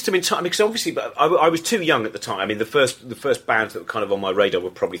I miss them in time? Because obviously, I was too young at the time. I mean, the first bands that were kind of on my radar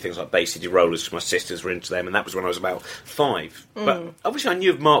were probably things like Bay City Rollers, because my sisters were into them, and that was when I was about 5. But obviously, I knew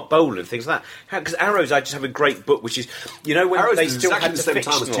of Mark Bolan and things like that. Because Arrows, I just have a great book, which is, you know, when Arrows they is still exactly had the same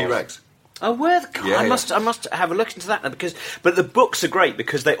time as fictional- T-Rex. Oh, were the, God, Yeah, I yeah. must have a look into that now, but the books are great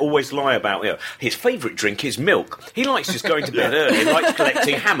because they always lie about, you know, his favourite drink is milk. He likes just going to bed early. He likes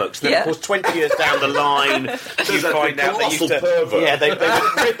collecting hammocks. Then, Yeah. of course, 20 years down the line, you that find out they used to, colossal pervert. yeah, they would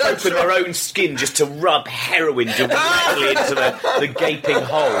rip open their own skin just to rub heroin directly into the gaping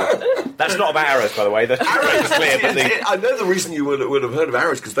hole. That's not about Arrows, by the way. The Arrows is clear, but the, I know the reason you would have heard of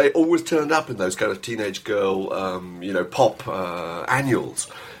Arrows because they always turned up in those kind of teenage girl, pop annuals.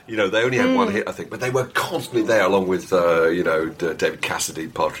 You know, they only had one hit, I think, but they were constantly there, along with David Cassidy,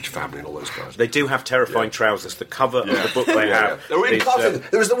 Partridge Family, and all those guys. they do have terrifying trousers. The cover of the book they have. They were in is, cartoon.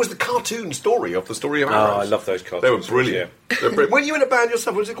 There was the cartoon story of the story of Oh, Arrows. I love those cartoons. They were brilliant. Yeah. They were brilliant. Weren't you in a band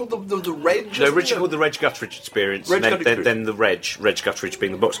yourself? Was it called the Reg? No, originally called the Reg Guthridge Experience, Reg and Guthridge. then the Reg Guthridge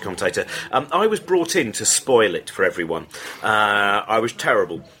being the box commentator. I was brought in to spoil it for everyone. I was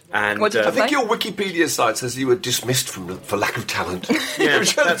terrible. And What did you I think Play? your Wikipedia site says you were dismissed for lack of talent. Yeah,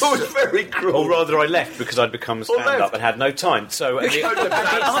 which I thought was very cruel. or rather, I left because I'd become a stand-up left. and had no time. So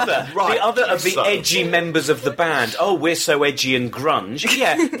the Right, other of the so. edgy members of the band, oh, we're so edgy and grunge.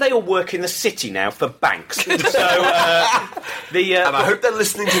 Yeah, they all work in the city now for banks. So and I hope they're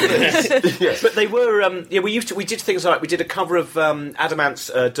listening to this. Yes. But they were, we did things like, we did a cover of Adamant's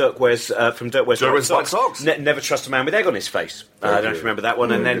Dirk Wears, from Dirk Wears Dirk Wears Black Socks. Never Trust a Man with Egg on His Face. I don't know if you remember that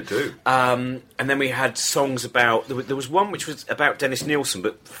one. And then, good too. and then we had songs about, there was one which was about Dennis Nielsen,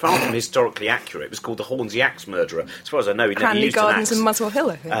 but far from historically accurate. It was called the Hornsey Axe Murderer. As far as I know, he never Cranley used Gardens an and axe. Muswell Hill,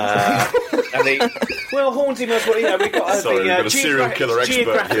 I think. Hornsey Murderer, you know, we got Sorry, we've got a serial killer expert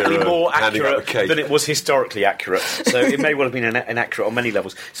geographically here, more handing out accurate the cake. than it was historically accurate. So it may well have been inaccurate on many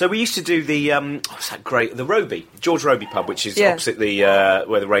levels. So we used to do the what's that great? The Roby, George Roby pub, which is Yeah. opposite the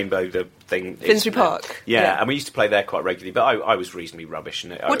where the Rainbow thing is. Finsbury Park. Yeah, Yeah. and we used to play there quite regularly. But I was reasonably rubbish.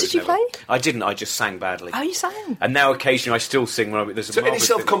 And What did you play? I didn't. I just sang badly. Oh, you sang? And now occasionally I still sing. When there's a So any marvellous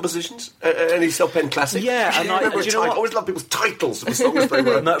self-compositions? Any self-penned classics? Yeah, and I- remember do you know I what? always love people's titles of the songs they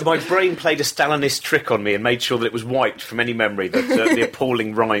wrote. No, my brain played a Stalinist trick on me and made sure that it was wiped from any memory that the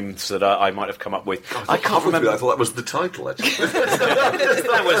appalling rhymes that I might have come up with. I can't remember. I thought that was the title, actually.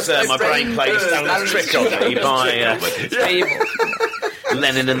 That was my brain played a Stalinist trick on me by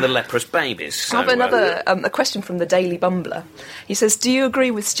Lenin and the Leprous Babies. I have another a question from the Daily Bumbler. He says, do you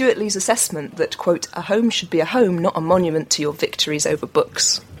agree with Stuart Lee's assessment that, quote, a home should be a home, not a monument to your victories over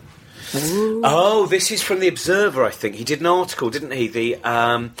books? Oh, this is from The Observer, I think. He did an article, didn't he,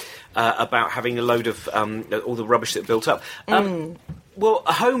 about having a load of all the rubbish that built up. Well,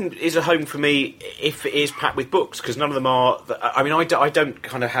 a home is a home for me if it is packed with books, because none of them are... I mean, I don't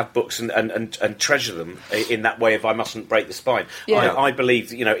kind of have books and treasure them in that way if I mustn't break the spine. Yeah. I believe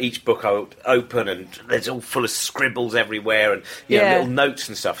that, you know, each book I open and there's all full of scribbles everywhere and you know, Yeah. little notes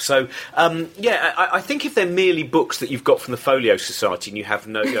and stuff. So, I think if they're merely books that you've got from the Folio Society and you have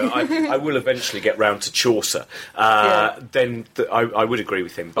no... You know, I will eventually get round to Chaucer, then I would agree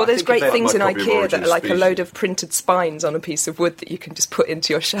with him. But Well, I there's think great if they're- things in like copy of IKEA Origin that are like a Species. load of printed spines on a piece of wood that you can just put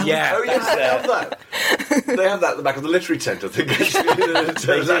into your shelf. Yeah. Oh, yes, they have that. They have that at the back of the literary tent, I think.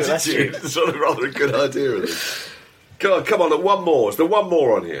 Actually, that's true. It's sort of rather a good idea, I think. God, come on, one more. Is there one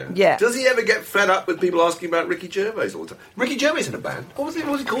more on here? Yeah. Does he ever get fed up with people asking about Ricky Gervais all the time? Ricky Gervais in a band? What was he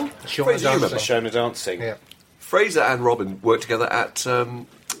called? Shaun Fraser, you Dancing. remember? Shona dancing. Yeah. Fraser and Robin worked together at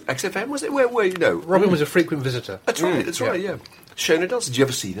XFM, was it? Where you know? Robin was a frequent visitor. That's right, that's right, yeah. Shona Dance, did you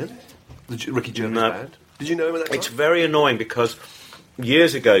ever see them? Ricky Gervais No. band? Did you know him at that It's time? very annoying because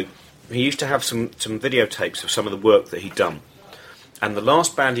years ago he used to have some videotapes of some of the work that he'd done. And the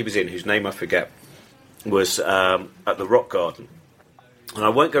last band he was in, whose name I forget, was at the Rock Garden. And I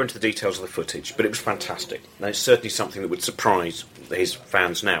won't go into the details of the footage, but it was fantastic. And it's certainly something that would surprise his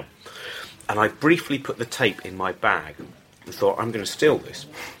fans now. And I briefly put the tape in my bag and thought, I'm going to steal this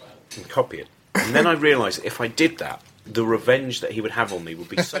and copy it. And then I realised that if I did that, the revenge that he would have on me would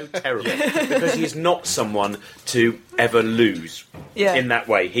be so terrible because he is not someone to ever lose in that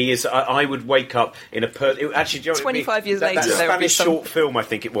way. He is. I would wake up in a actually, do you know 25 years that later, there would be Spanish some short film, I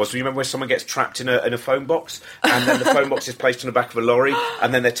think it was. Do you remember where someone gets trapped in a phone box, and then the phone box is placed on the back of a lorry,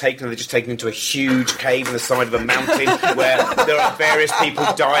 and then they're just taken into a huge cave in the side of a mountain where there are various people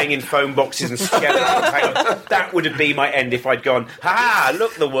dying in phone boxes and skeletons. That would have been my end if I'd gone, ha!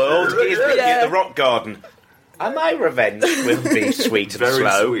 Look, the world is looking at the rock garden. And my revenge will be sweet and Very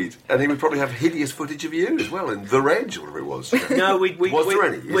slow. sweet. And he would probably have hideous footage of you as well in The Reg, or whatever it was. No, we there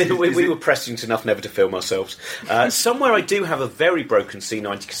any? We were prescient enough never to film ourselves. Somewhere I do have a very broken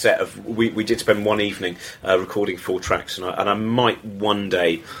C90 cassette of. We did spend one evening recording 4 tracks, and I might one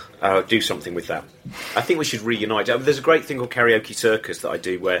day do something with that. I think we should reunite. There's a great thing called Karaoke Circus that I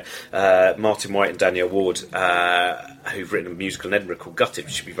do where Martin White and Danielle Ward, who've written a musical in Edinburgh called Gutted,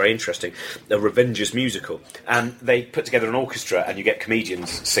 which should be very interesting, a Revengers musical. And they put together an orchestra and you get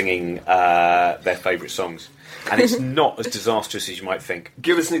comedians singing their favourite songs. And it's not as disastrous as you might think.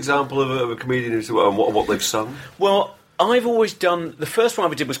 Give us an example of a comedian and what they've sung. Well, I've always done... The first one I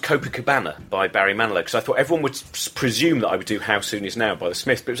ever did was Copacabana by Barry Manilow, because I thought everyone would presume that I would do How Soon Is Now by the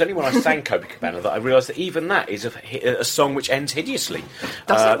Smiths, but it was only when I sang Copacabana that I realised that even that is a song which ends hideously.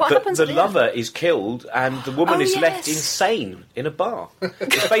 Does it? What happens The at the lover is killed and the woman is left insane in a bar.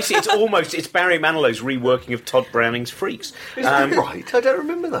 It's basically, it's Barry Manilow's reworking of Todd Browning's Freaks. Is that right? I don't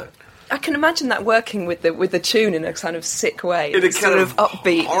remember that. I can imagine that working with the tune in a kind of sick way. In a sort kind of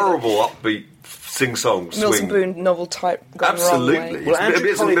upbeat, horrible upbeat sing-song Mills swing. and Boone novel type going Absolutely. the wrong way. Well, Andrew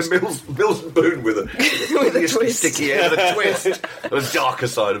it's Mills and Boone with a hideously twist. sticky end, a twist. The darker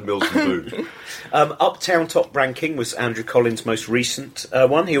side of Mills and Boone. Uptown Top Ranking was Andrew Collins' most recent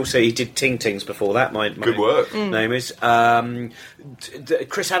one. He did Ting Tings before that. My Good work. name is.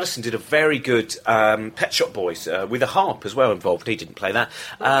 Chris Addison did a very good Pet Shop Boys with a harp as well involved. He didn't play that.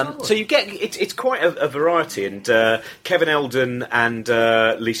 So you get it's quite a variety. And Kevin Eldon and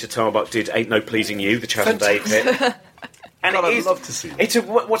Lisa Tarbuck did Ain't No Pleasing You, the Chas and Dave hit. And God, I'd love to see it.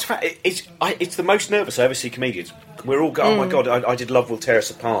 It's the most nervous I ever see comedians. We're all oh my God, I did Love Will Tear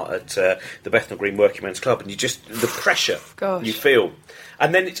Us Apart at the Bethnal Green Working Men's Club, and you just the pressure you feel.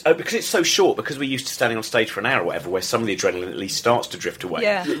 And then it's because it's so short, because we're used to standing on stage for an hour or whatever, where some of the adrenaline at least starts to drift away.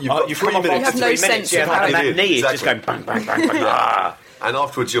 Yeah. You've come off minutes. after You have no 3 minutes, sense of how and that knee is Exactly. just going bang, bang, bang, bang. Ah. And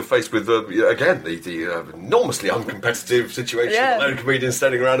afterwards you're faced with, again, the enormously uncompetitive situation Yeah. of a lone comedian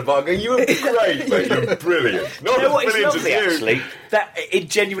standing around a bar going, you were great, mate, you're brilliant. Not You know what? as It's brilliant lovely, as you. actually. That it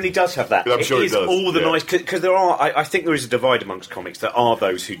genuinely does have that. I'm sure it is does, all the yeah. nice because there are. I think there is a divide amongst comics. There are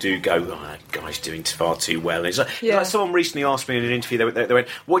those who do go, "Oh, that guy's doing far too well." And it's like someone recently asked me in an interview. They went,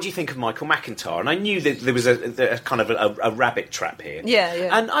 "What do you think of Michael McIntyre?" And I knew that there was a kind of a rabbit trap here. Yeah,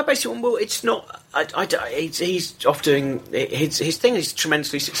 yeah. And I basically went, "Well, it's not." He's off doing his thing. He's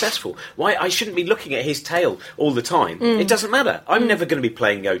tremendously successful. Why I shouldn't be looking at his tail all the time? It doesn't matter. I'm never going to be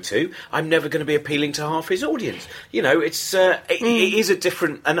playing O2. I'm never going to be appealing to half his audience. You know, it is a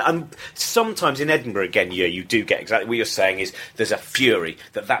different. And sometimes in Edinburgh again, you do get exactly what you're saying. Is there's a fury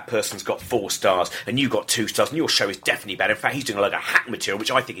that person's got 4 stars and you got 2 stars, and your show is definitely bad. In fact, he's doing a lot of hack material,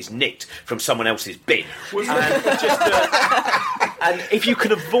 which I think is nicked from someone else's bin. And if you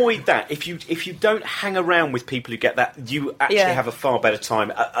can avoid that, if you don't hang around with people who get that, you actually have a far better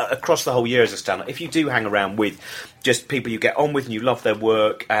time across the whole year as a stand-up. If you do hang around with just people you get on with and you love their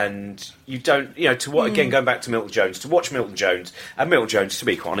work, and you don't, again, going back to Milton Jones, to watch Milton Jones, and Milton Jones, to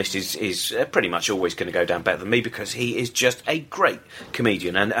be quite honest, is pretty much always going to go down better than me, because he is just a great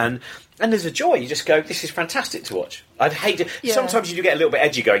comedian, and there's a joy. You just go, this is fantastic to watch. I'd hate it. Yeah. Sometimes you do get a little bit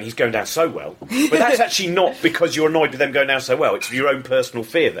edgy going, he's going down so well. But that's actually not because you're annoyed with them going down so well. It's your own personal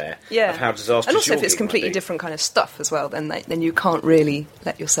fear there of how disastrous And also your if it's gig might completely be. different kind of stuff as well, then you can't really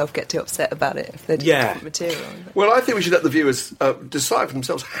let yourself get too upset about it if they're different material. Well, I think we should let the viewers decide for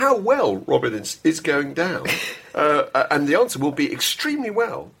themselves how well Robin is going down. And the answer will be extremely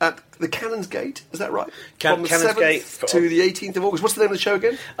well at the Canonsgate, is that right? From the Canonsgate 7th to the 18th of August. What's the name of the show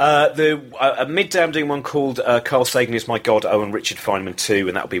again? Midday I'm doing one called Carl Sagan is My God, Owen Richard Feynman 2,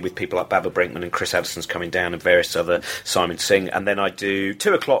 and that'll be with people like Baba Brinkman and Chris Addison's coming down and various other Simon Singh. And then I do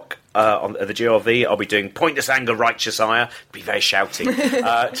 2 o'clock on the GRV. I'll be doing Pointless Anger, Righteous Ire. Be very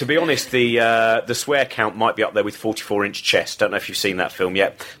shouty. To be honest, the swear count might be up there with 44-inch chest. Don't know if you've seen that film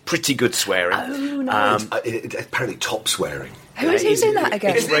yet. Pretty good swearing. Oh, nice. Apparently top swearing. Who's in that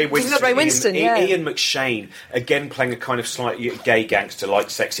again? It's Ray It's Winston. Ray Winston, yeah. Ian McShane, again playing a kind of slightly gay gangster like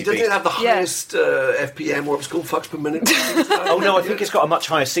Sexy Doesn't Beast. it have the highest FPM, or it was called fucks per minute? Oh no, I think it's got a much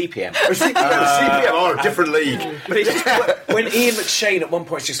higher CPM. CPM, a different league. But it's when Ian McShane at one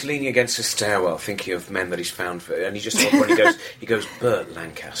point is just leaning against a stairwell, thinking of men that he's found, and he just when he goes, Burt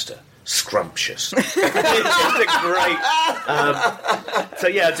Lancaster. Scrumptious. It's great. So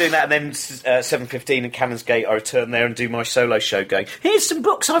yeah, I'm doing that, and then 7:15 in Canonsgate, I return there and do my solo show. Going, here's some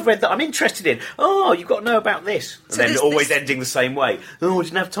books I've read that I'm interested in. Oh, you've got to know about this, and then always ending the same way. Oh, I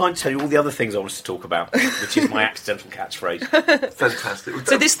didn't have time to tell you all the other things I wanted to talk about, which is my accidental catchphrase. Fantastic.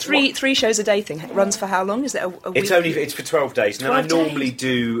 So this three shows a day thing runs for how long? Is it a week? It's for 12 days, and then I 12 normally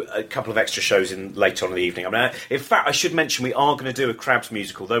do a couple of extra shows in later on in the evening. I mean, in fact, I should mention we are going to do a Crabs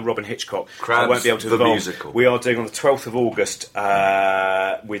musical, though Robin Hitchcock Crabs, I won't be able to the involve. musical. We are doing on the 12th of August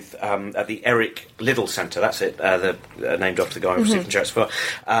with at the Eric Liddell Centre. That's it, named after the guy who received Chariots of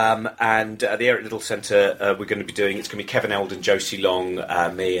Fire. And at the Eric Liddell Centre, we're going to be doing. It's going to be Kevin Eldon, Josie Long,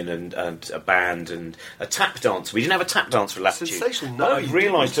 me, and a band and a tap dance. We didn't have a tap dance for Latitude. Sensational. But No, I've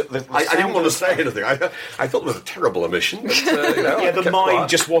realised that I didn't want to say anything. I thought it was a terrible omission. But, yeah, the mind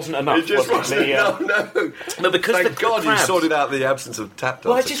just wasn't enough. It just wasn't. No. No, because Thank the God you Crabs- sorted out the absence of tap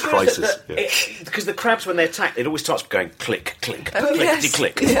Well, I dance just crisis. realised that because the crabs, when they attack, it always starts going click, click, Oh, yes.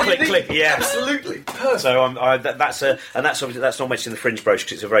 click, click, click. Yeah, Absolutely. Perfect. So that's obviously that's not mentioned in the Fringe brochure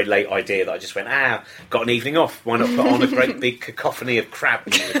because it's a very late idea that I just went, got an evening off. Why not put on a great big cacophony of crab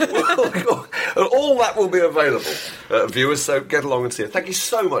music? All that will be available, viewers, so get along and see it. Thank you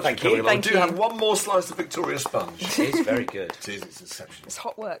so much Thank for coming you. along. Thank Do you. have one more slice of Victoria sponge. It's very good. It is, it's exceptional. It's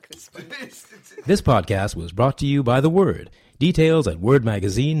hot work, this one. This podcast was brought to you by The Word. Details at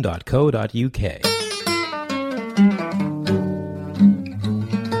wordmagazine.co.uk.